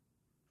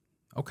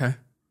 Okay.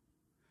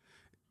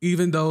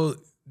 Even though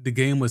the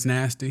game was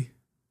nasty,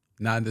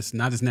 not as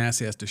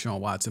nasty as Deshaun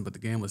Watson, but the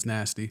game was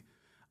nasty,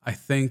 I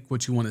think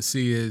what you want to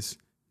see is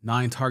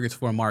 9 targets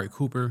for Amari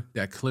Cooper.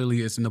 That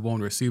clearly is the number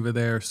 1 receiver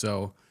there,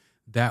 so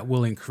that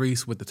will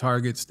increase with the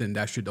targets. Then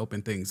that should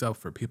open things up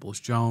for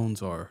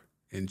Peoples-Jones or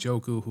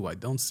Njoku, who I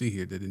don't see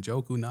here. Did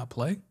Njoku not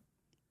play?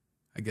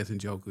 I guess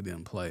Njoku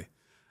didn't play.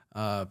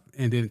 And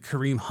then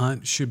Kareem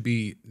Hunt should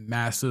be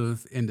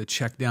massive in the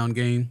check down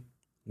game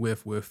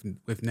with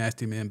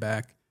Nasty Man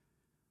back,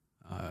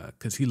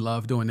 because he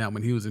loved doing that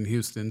when he was in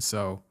Houston.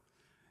 So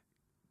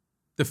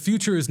the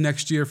future is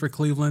next year for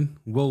Cleveland.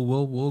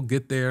 We'll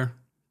get there.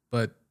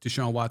 But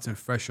Deshaun Watson,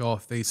 fresh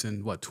off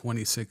facing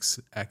 26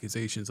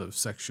 accusations of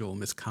sexual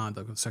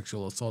misconduct or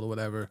sexual assault or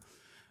whatever.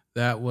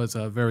 That was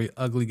a very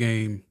ugly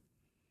game.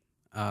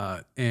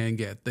 And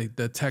yeah,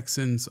 the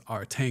Texans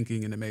are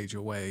tanking in a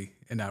major way,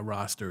 and that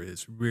roster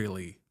is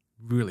really,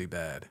 really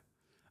bad.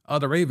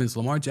 The Ravens,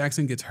 Lamar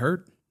Jackson gets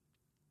hurt.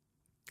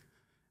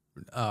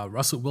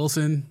 Russell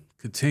Wilson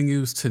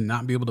continues to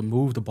not be able to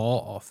move the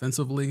ball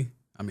offensively.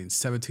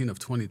 17 of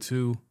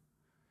 22.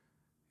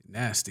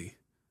 Nasty.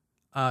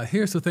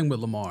 Here's the thing with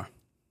Lamar.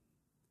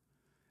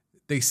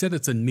 They said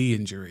it's a knee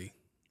injury.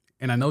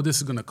 And I know this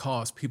is going to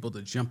cause people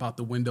to jump out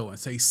the window and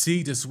say,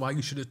 see, this is why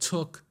you should have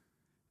took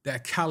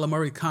that Kyler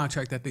Murray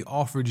contract that they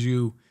offered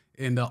you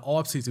in the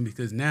offseason,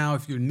 because now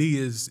if your knee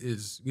is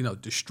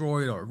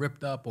destroyed or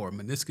ripped up or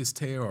meniscus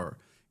tear or,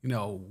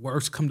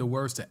 worse come to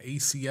worse, the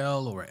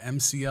ACL or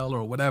MCL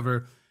or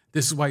whatever,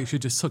 this is why you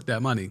should just took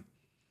that money.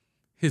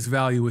 His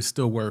value is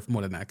still worth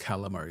more than that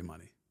Kyler Murray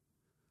money.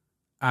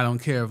 I don't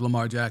care if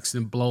Lamar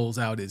Jackson blows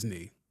out his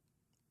knee.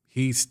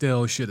 He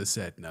still should have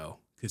said no,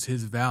 because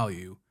his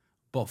value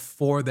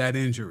before that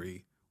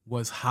injury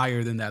was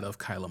higher than that of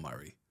Kyler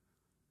Murray.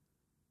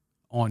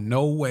 On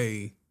no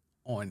way,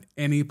 on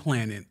any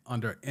planet,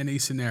 under any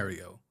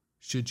scenario,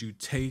 should you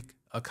take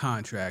a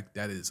contract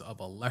that is of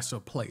a lesser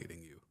player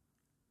than you.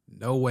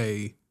 No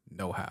way,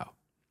 no how.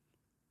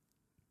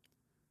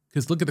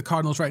 Because look at the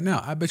Cardinals right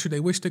now. I bet you they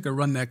wish they could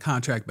run that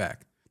contract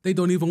back. They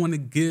don't even want to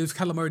give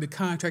Kyler Murray the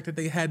contract that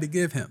they had to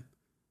give him.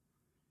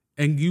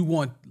 And you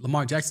want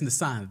Lamar Jackson to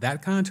sign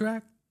that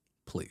contract?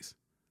 Please.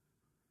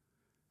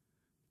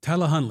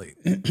 Tyler Huntley,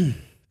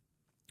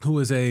 who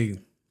is a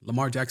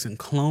Lamar Jackson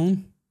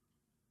clone,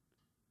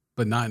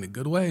 but not in a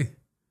good way.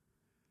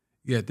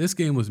 Yeah, this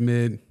game was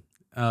mid.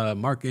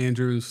 Mark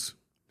Andrews,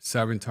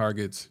 7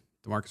 targets.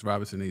 DeMarcus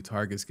Robinson, 8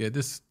 targets. Yeah,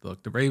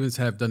 the Ravens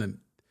have done it.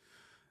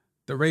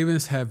 The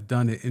Ravens have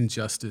done an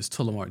injustice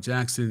to Lamar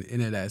Jackson,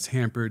 and it has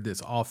hampered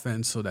this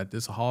offense so that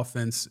this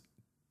offense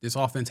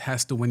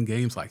has to win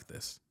games like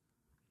this.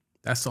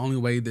 That's the only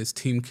way this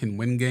team can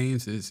win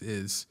games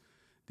is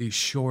these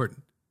short,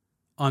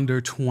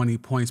 under 20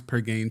 points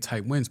per game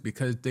type wins,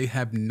 because they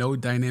have no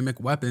dynamic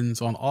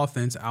weapons on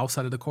offense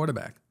outside of the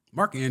quarterback.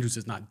 Mark Andrews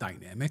is not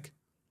dynamic.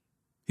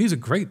 He's a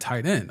great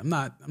tight end. I'm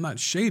not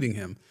shading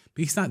him,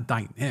 but he's not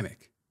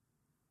dynamic.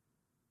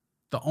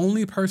 The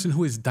only person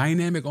who is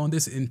dynamic on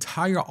this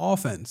entire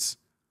offense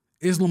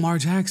is Lamar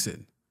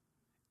Jackson.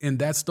 And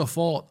that's the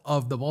fault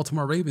of the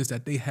Baltimore Ravens,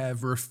 that they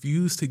have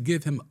refused to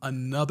give him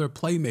another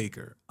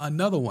playmaker,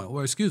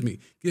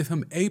 give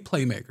him a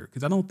playmaker.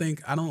 Because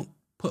I don't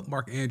put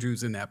Mark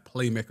Andrews in that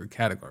playmaker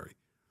category.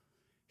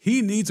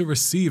 He needs a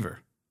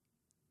receiver.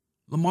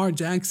 Lamar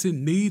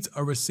Jackson needs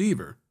a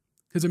receiver.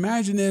 Because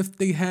imagine if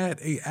they had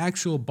an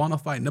actual bona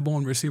fide number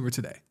one receiver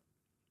today.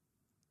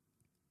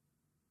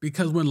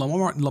 Because when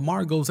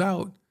Lamar goes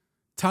out,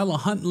 Tyler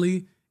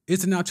Huntley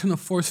is now trying to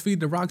force feed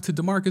the rock to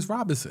Demarcus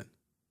Robinson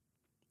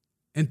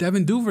and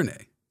Devin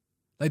Duvernay.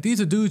 Like, these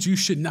are dudes you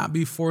should not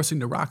be forcing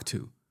the rock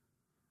to.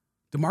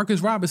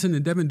 Demarcus Robinson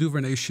and Devin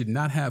Duvernay should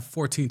not have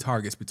 14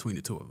 targets between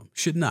the two of them.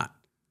 Should not.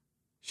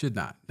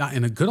 Not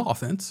in a good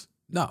offense.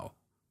 No.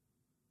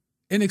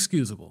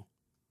 Inexcusable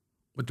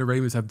what the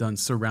Ravens have done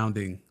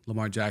surrounding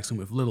Lamar Jackson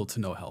with little to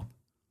no help.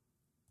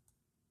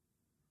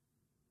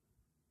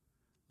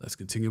 Let's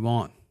continue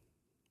on.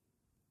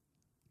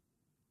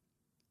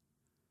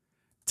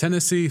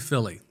 Tennessee,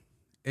 Philly.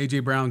 A.J.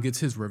 Brown gets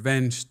his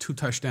revenge, 2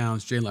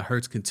 touchdowns. Jalen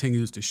Hurts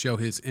continues to show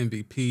his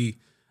MVP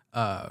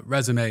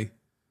resume.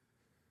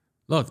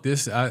 Look,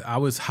 I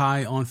was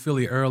high on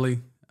Philly early.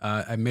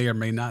 I may or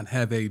may not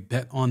have a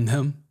bet on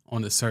them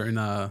on a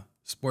certain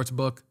sports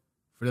book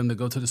for them to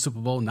go to the Super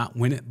Bowl, not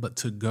win it, but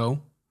to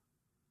go.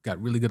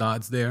 Got really good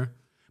odds there.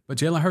 But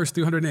Jalen Hurts,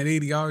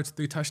 380 yards,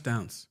 3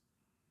 touchdowns.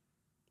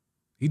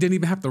 He didn't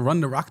even have to run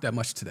the rock that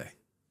much today.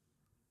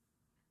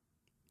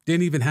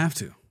 Didn't even have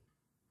to.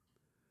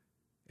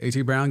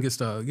 A.J. Brown gets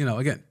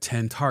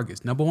 10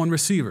 targets. Number one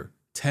receiver,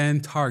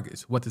 10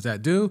 targets. What does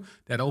that do?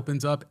 That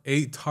opens up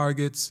 8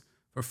 targets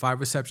for 5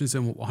 receptions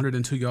and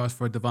 102 yards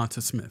for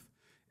Devonta Smith.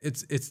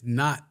 It's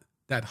not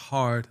that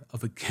hard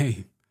of a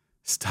game.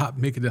 Stop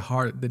making it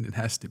harder than it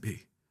has to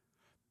be.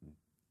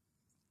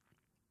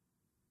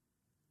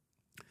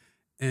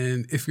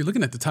 And if you're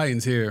looking at the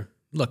Titans here,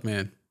 look,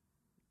 man,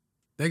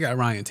 they got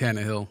Ryan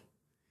Tannehill.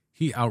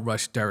 He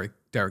outrushed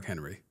Derrick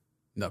Henry.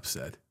 Enough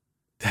said.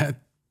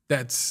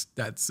 That's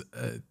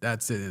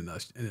it in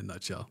a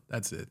nutshell.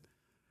 That's it.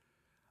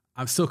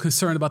 I'm still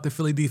concerned about the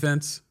Philly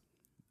defense.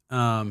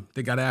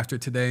 They got after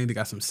it today. They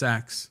got some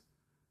sacks.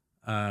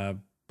 But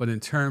in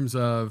terms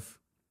of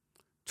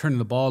turning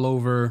the ball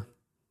over,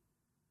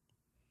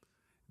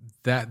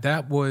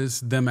 that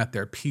was them at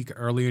their peak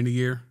earlier in the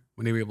year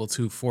when they were able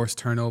to force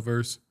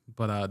turnovers.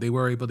 But they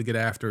were able to get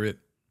after it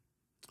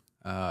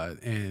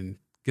and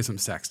get some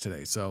sacks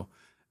today. So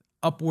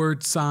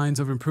upward signs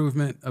of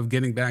improvement, of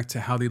getting back to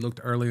how they looked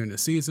earlier in the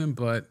season,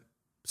 but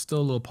still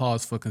a little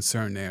pause for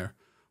concern there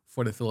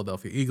for the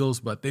Philadelphia Eagles.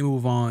 But they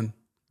move on.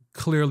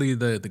 Clearly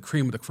the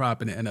cream of the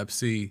crop in the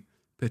NFC,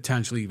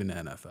 potentially even the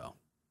NFL.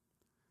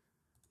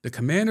 The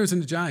Commanders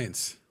and the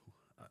Giants.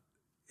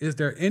 Is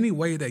there any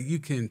way that you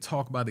can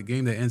talk about a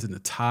game that ends in a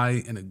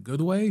tie in a good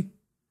way?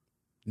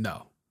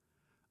 No.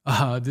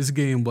 This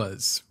game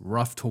was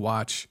rough to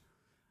watch.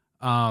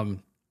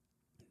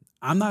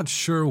 I'm not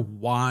sure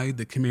why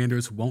the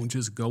Commanders won't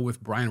just go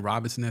with Brian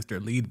Robinson as their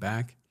lead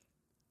back.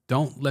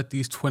 Don't let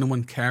these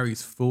 21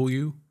 carries fool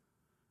you.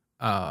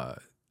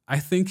 I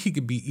think he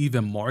could be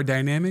even more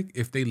dynamic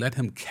if they let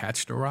him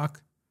catch the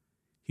rock.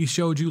 He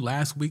showed you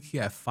last week he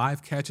had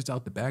 5 catches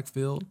out the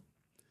backfield.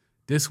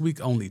 This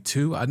week only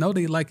 2. I know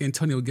they like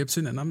Antonio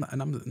Gibson, and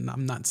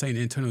I'm not saying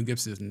Antonio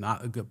Gibson is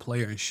not a good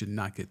player and should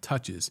not get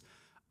touches.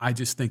 I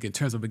just think in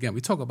terms of, again,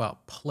 we talk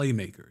about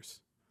playmakers.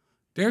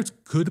 There's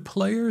good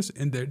players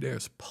and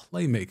there's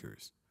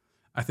playmakers.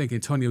 I think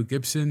Antonio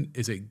Gibson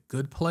is a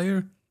good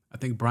player. I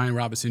think Brian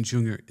Robinson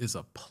Jr. is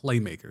a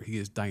playmaker. He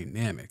is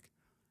dynamic.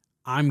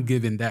 I'm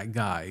giving that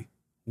guy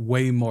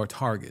way more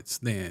targets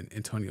than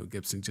Antonio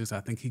Gibson. I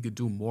think he could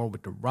do more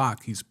with the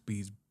rock. He's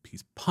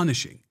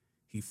punishing.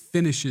 He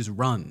finishes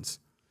runs.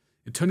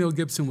 Antonio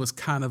Gibson was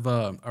kind of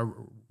a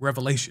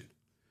revelation,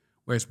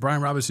 whereas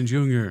Brian Robinson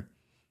Jr.,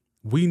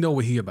 we know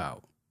what he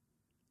about.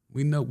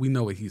 We know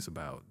what he's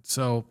about.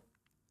 So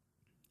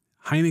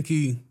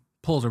Heineke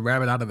pulls a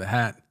rabbit out of a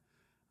hat.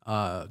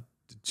 The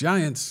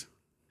Giants,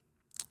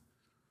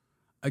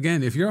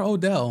 again, if you're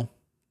Odell,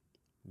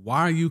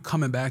 why are you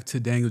coming back to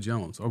Daniel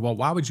Jones? Or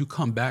why would you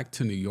come back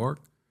to New York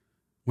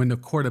when the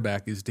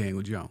quarterback is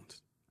Daniel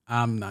Jones?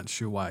 I'm not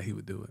sure why he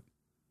would do it.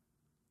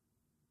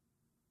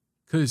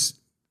 Because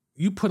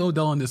you put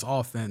Odell in this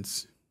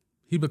offense,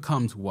 he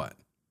becomes what?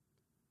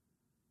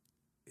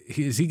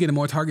 Is he getting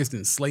more targets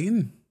than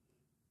Slayton?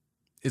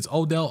 Is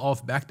Odell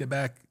off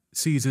back-to-back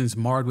seasons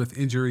marred with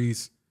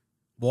injuries,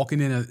 walking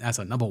in as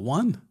a number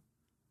 1?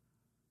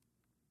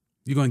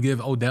 You're going to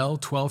give Odell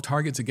 12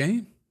 targets a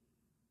game?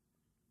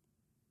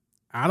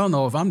 I don't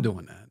know if I'm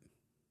doing that.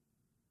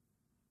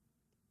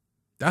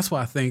 That's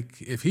why I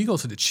think if he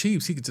goes to the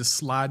Chiefs, he could just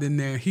slide in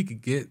there. He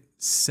could get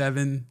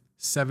 7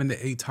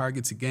 to 8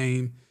 targets a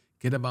game,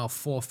 get about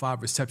 4 or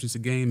 5 receptions a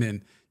game,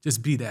 and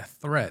just be that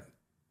threat.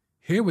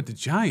 Here with the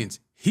Giants,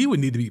 he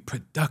would need to be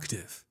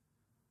productive.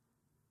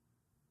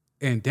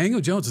 And Daniel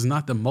Jones is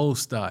not the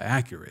most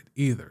accurate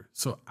either.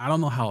 So I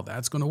don't know how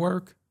that's going to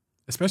work,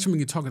 especially when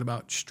you're talking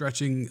about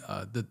stretching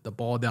the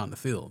ball down the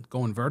field,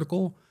 going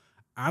vertical.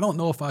 I don't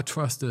know if I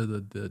trust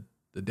the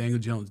Daniel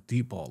Jones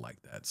deep ball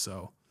like that.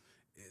 So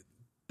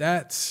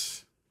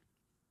that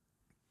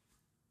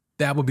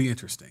would be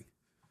interesting.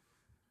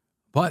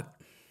 But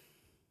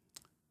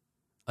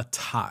a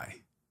tie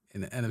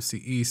in the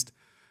NFC East.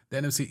 The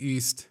NFC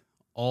East,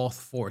 all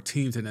 4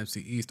 teams in the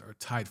NFC East are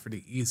tied for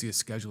the easiest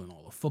schedule in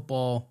all of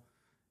football.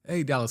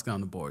 Hey, Dallas got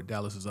on the board.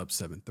 Dallas is up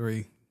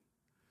 7-3.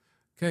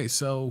 Okay,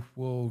 so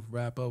we'll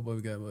wrap up.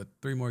 We got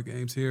 3 more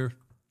games here,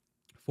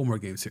 4 more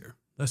games here.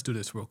 Let's do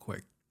this real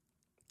quick.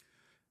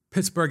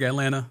 Pittsburgh,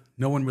 Atlanta.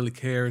 No one really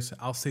cares.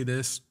 I'll say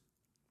this.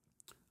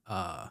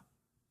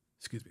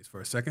 Excuse me for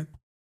a second.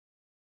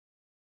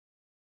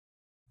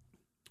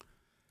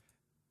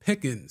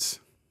 Pickett.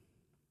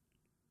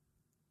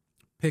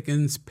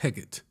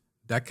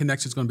 That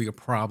connection is going to be a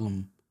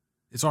problem.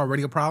 It's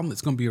already a problem.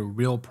 It's going to be a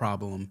real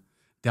problem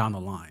down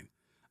the line.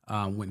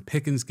 When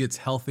Pickens gets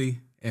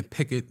healthy and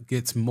Pickett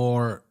gets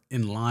more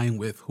in line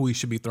with who he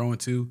should be throwing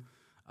to,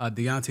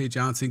 Deontay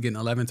Johnson getting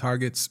 11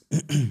 targets.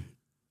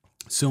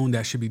 Soon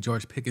that should be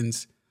George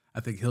Pickens.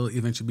 I think he'll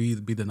eventually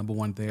be the number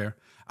 1 there.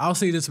 I'll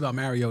say this about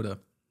Mariota.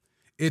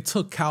 It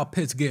took Kyle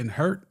Pitts getting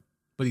hurt,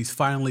 but he's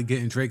finally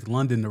getting Drake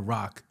London to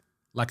rock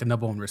like a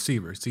number 1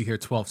 receiver. See here,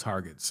 12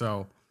 targets.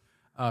 So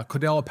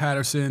Cordell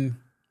Patterson,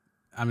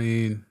 I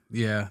mean,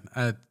 yeah,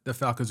 the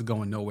Falcons are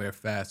going nowhere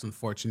fast,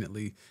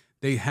 unfortunately.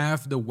 They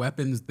have the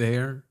weapons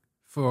there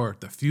for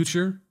the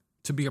future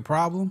to be a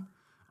problem.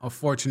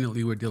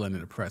 Unfortunately, we're dealing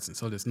in the present,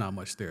 so there's not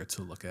much there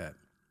to look at.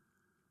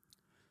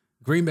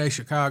 Green Bay,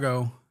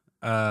 Chicago,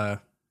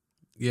 Aaron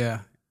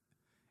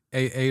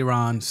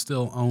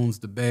still owns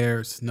the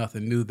Bears.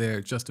 Nothing new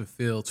there. Justin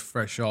Fields,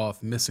 fresh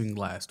off, missing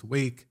last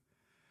week.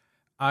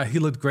 He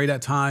looked great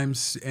at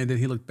times, and then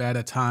he looked bad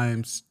at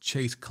times.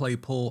 Chase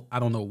Claypool, I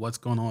don't know what's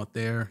going on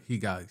there. He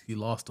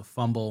lost a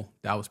fumble.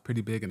 That was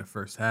pretty big in the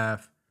first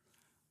half.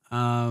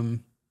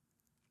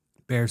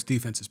 Bears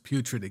defense is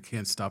putrid. They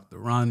can't stop the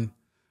run.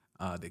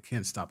 They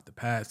can't stop the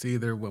pass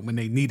either when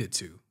they needed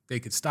to. They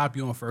could stop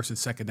you on 1st and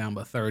 2nd down,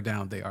 but 3rd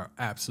down, they are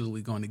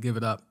absolutely going to give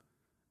it up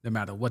no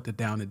matter what the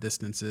down and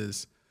distance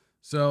is.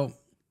 So,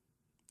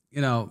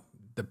 the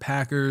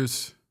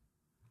Packers,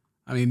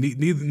 I mean,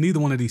 neither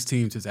one of these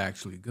teams is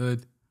actually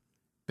good.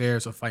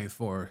 Bears are fighting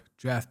for a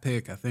draft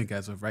pick. I think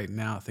as of right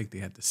now, I think they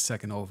had the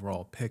 2nd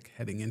overall pick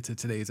heading into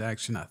today's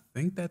action. I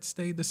think that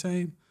stayed the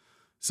same.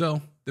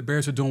 So the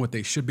Bears are doing what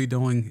they should be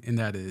doing, and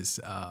that is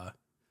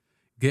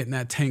getting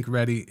that tank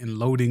ready and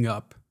loading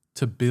up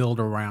to build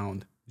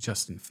around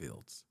Justin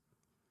Fields.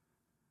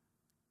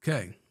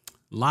 Okay,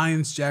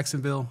 Lions,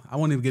 Jacksonville. I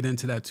won't even get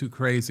into that too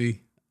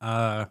crazy.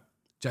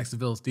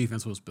 Jacksonville's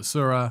defense was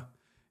basura.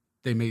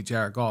 They made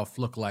Jared Goff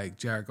look like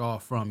Jared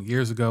Goff from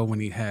years ago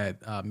when he had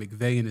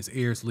McVay in his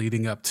ears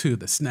leading up to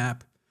the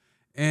snap.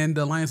 And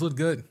the Lions looked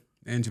good.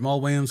 And Jamal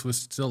Williams was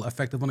still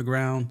effective on the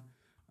ground.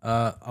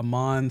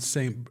 Amon-Ra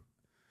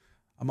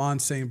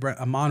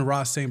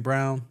St.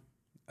 Brown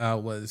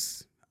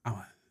was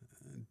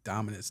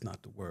dominant's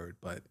not the word,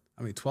 but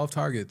I mean 12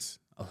 targets,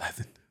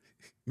 11.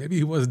 Maybe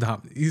he was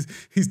dominant.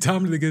 He's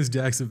dominant against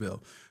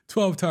Jacksonville.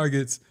 12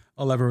 targets,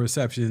 11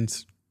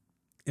 receptions.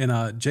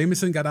 And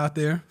Jameson got out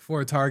there for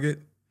a target.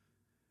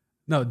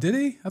 No, did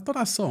he? I thought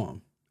I saw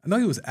him. I know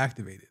he was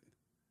activated.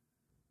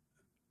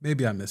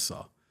 Maybe I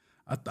missaw.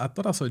 I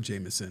thought I saw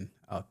Jameson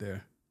out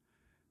there.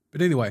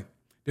 But anyway,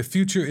 the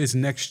future is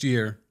next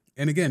year.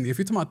 And again, if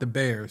you're talking about the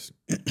Bears,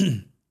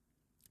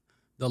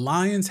 the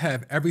Lions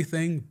have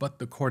everything but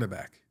the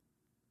quarterback,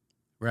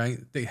 right?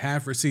 They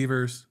have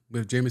receivers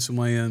with Jameson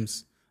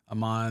Williams,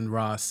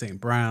 Amon-Ra St.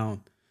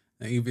 Brown,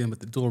 and even with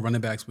the dual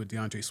running backs with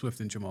DeAndre Swift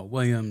and Jamal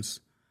Williams.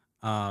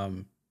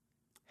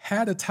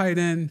 Had a tight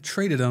end,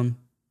 traded him,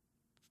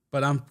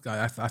 but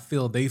I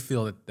feel they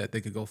feel that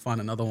they could go find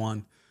another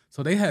one.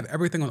 So they have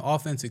everything on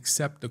offense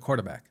except the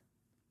quarterback.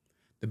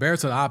 The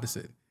Bears are the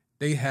opposite.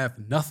 They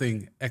have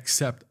nothing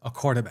except a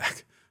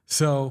quarterback.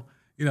 So,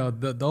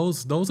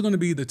 those are going to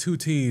be the two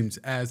teams,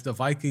 as the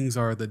Vikings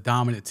are the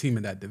dominant team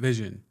in that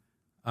division,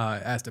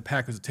 as the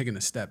Packers are taking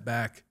a step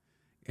back,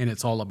 and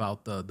it's all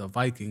about the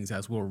Vikings,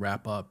 as we'll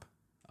wrap up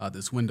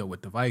this window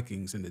with the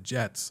Vikings and the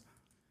Jets.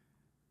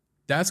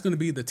 That's going to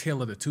be the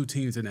tale of the two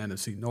teams in the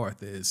NFC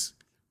North, is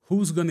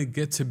who's going to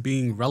get to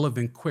being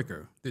relevant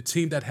quicker? The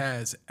team that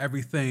has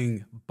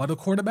everything but a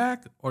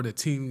quarterback, or the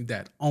team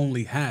that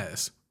only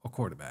has a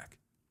quarterback?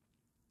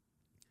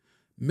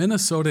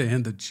 Minnesota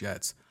and the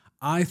Jets.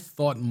 I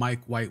thought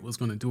Mike White was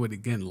going to do it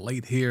again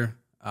late here.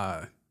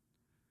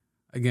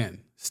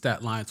 Again,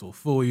 stat lines will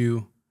fool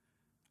you.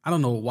 I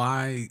don't know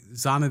why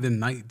Zonovan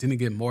Knight didn't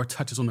get more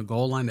touches on the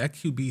goal line. That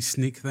QB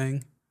sneak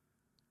thing.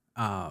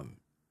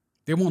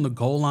 They were on the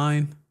goal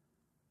line,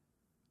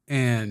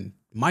 and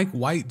Mike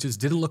White just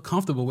didn't look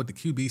comfortable with the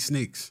QB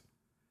sneaks.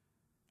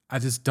 I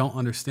just don't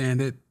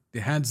understand it. They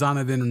had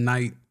Zonovan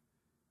Knight,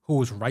 who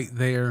was right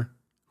there,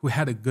 who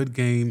had a good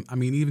game. I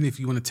mean, even if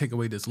you want to take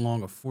away this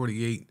long of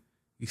 48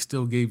 He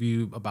still gave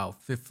you about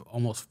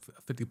almost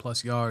 50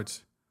 plus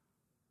yards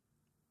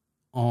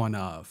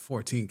on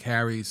 14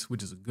 carries,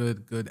 which is a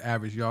good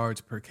average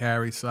yards per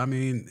carry. So, I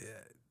mean,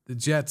 the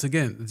Jets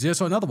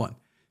are another one.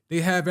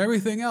 They have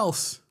everything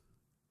else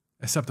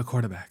except the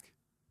quarterback.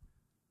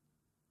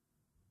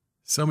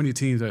 So many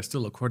teams are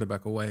still a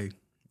quarterback away,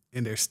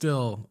 and there's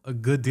still a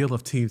good deal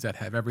of teams that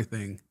have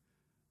everything,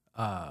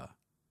 that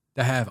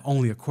have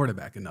only a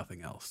quarterback and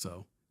nothing else.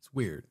 So it's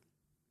weird.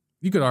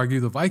 You could argue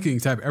the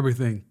Vikings have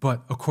everything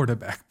but a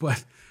quarterback,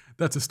 but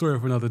that's a story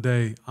for another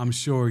day. I'm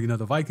sure,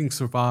 the Vikings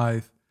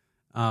survive.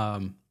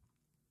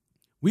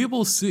 We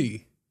will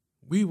see.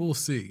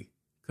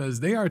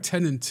 Because they are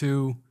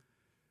 10-2.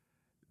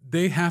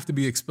 They have to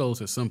be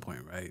exposed at some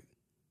point, right?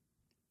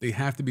 They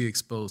have to be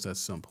exposed at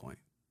some point.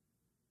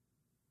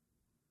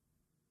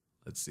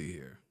 Let's see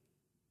here.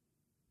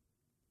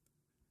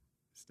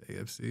 It's the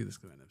AFC. Let's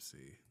go NFC.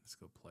 Let's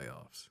go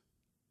playoffs.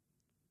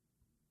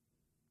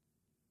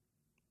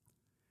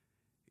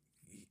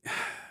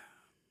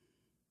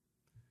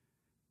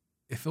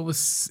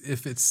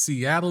 If it's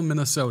Seattle,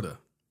 Minnesota,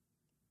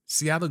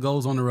 Seattle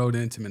goes on the road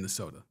into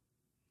Minnesota.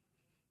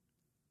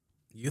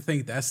 You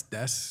think that's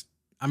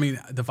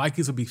the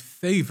Vikings will be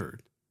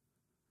favored,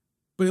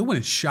 but it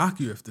wouldn't shock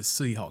you if the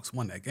Seahawks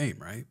won that game,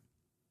 right?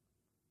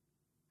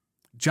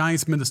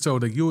 Giants,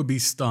 Minnesota, you would be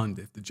stunned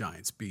if the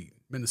Giants beat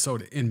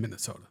Minnesota in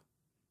Minnesota.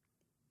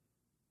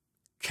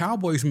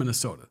 Cowboys,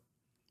 Minnesota,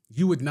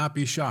 you would not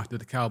be shocked if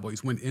the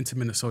Cowboys went into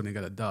Minnesota and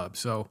got a dub.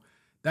 So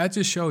that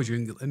just shows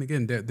you, and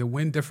again, the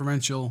win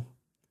differential,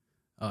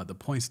 the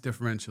points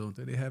differential,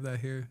 do they have that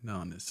here? No,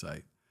 on this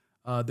site.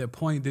 Their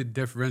point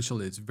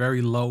differential is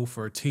very low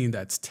for a team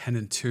that's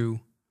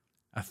 10-2.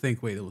 I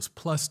think, it was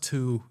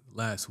 +2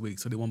 last week,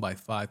 so they won by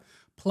 5.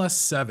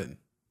 +7,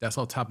 that's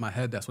off the top of my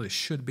head. That's what it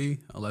should be,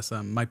 unless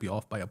I might be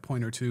off by a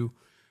point or two.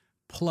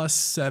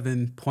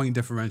 +7 point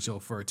differential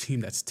for a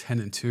team that's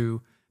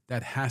 10-2.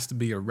 That has to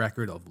be a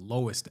record of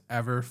lowest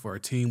ever for a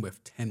team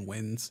with 10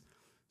 wins.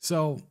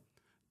 So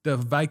the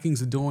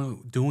Vikings are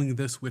doing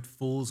this with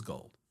fool's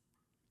gold.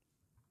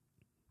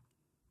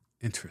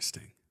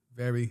 Interesting.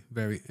 Very,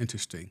 very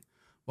interesting.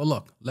 Well,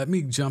 look, let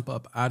me jump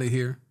up out of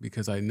here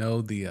because I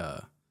know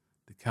the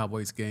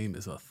Cowboys game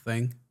is a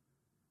thing.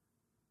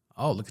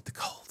 Oh, look at the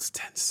Colts,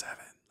 10-7.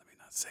 Let me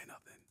not say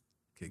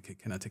nothing.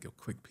 Can I take a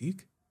quick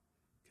peek?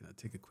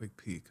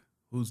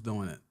 Who's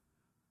doing it?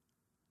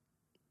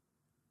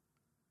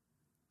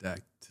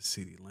 Dak to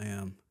CeeDee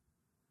Lamb.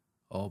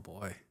 Oh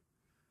boy.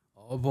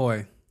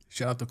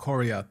 Shout out to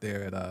Corey out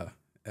there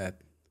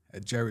at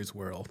Jerry's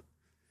World.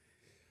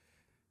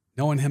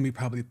 Knowing him, he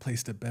probably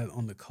placed a bet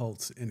on the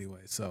Colts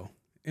anyway. So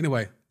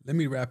anyway, let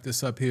me wrap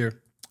this up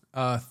here.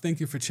 Thank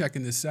you for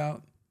checking this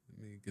out.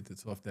 Let me get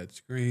this off that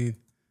screen.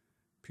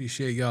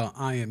 Appreciate y'all.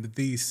 I am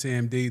the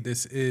Sam D.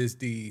 This is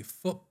the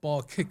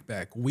Football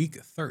Kickback Week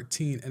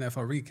 13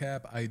 NFL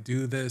recap. I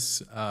do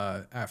this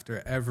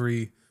after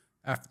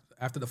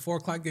the 4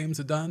 o'clock games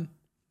are done.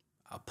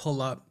 I'll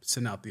pull up,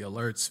 send out the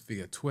alerts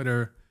via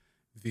Twitter,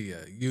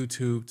 via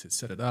YouTube to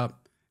set it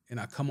up. And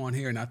I come on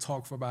here and I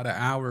talk for about an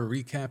hour,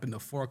 recapping the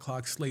 4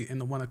 o'clock slate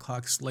and the 1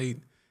 o'clock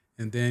slate.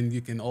 And then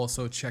you can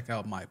also check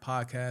out my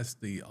podcast,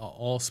 the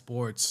All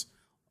Sports,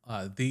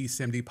 the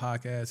Sam D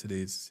podcast.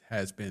 It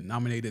has been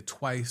nominated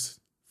twice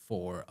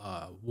for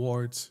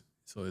awards.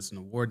 So it's an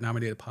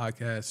award-nominated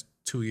podcast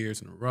 2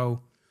 years in a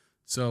row.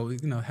 So,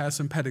 it has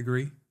some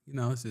pedigree.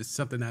 It's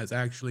something that's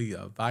actually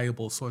a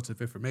valuable source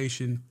of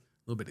information,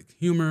 a little bit of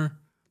humor,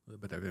 a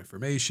little bit of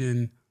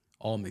information,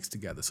 all mixed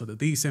together. So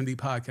the Sam D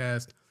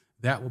podcast,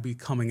 that will be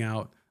coming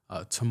out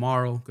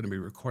tomorrow. Going to be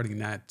recording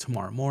that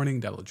tomorrow morning.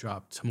 That'll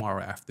drop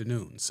tomorrow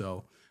afternoon.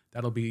 So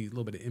that'll be a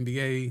little bit of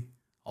NBA,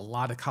 a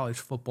lot of college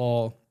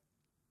football.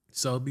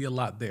 So it'll be a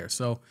lot there.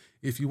 So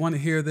if you want to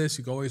hear this,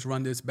 you can always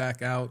run this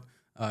back out.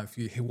 If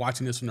you're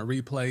watching this on a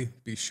replay,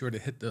 be sure to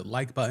hit the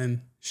like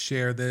button,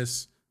 share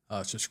this,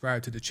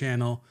 subscribe to the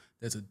channel.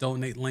 There's a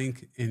donate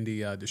link in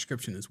the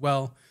description as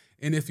well.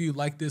 And if you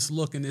like this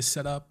look and this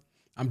setup,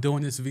 I'm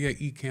doing this via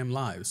Ecamm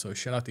Live. So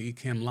shout out to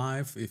Ecamm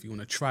Live. If you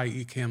want to try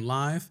Ecamm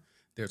Live,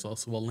 there's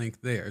also a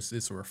link there. It's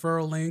a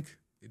referral link.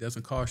 It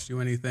doesn't cost you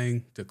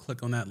anything to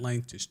click on that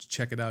link. Just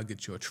check it out,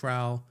 get you a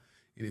trial.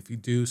 And if you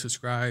do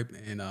subscribe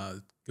and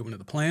get one of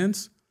the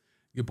plans,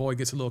 your boy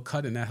gets a little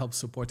cut, and that helps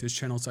support this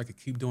channel so I can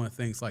keep doing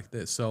things like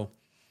this. So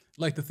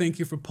I'd like to thank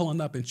you for pulling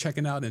up and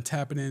checking out and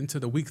tapping into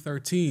the Week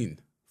 13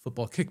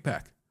 Football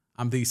Kickback.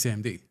 I'm the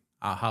Sam D.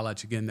 I'll holla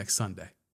at you again next Sunday.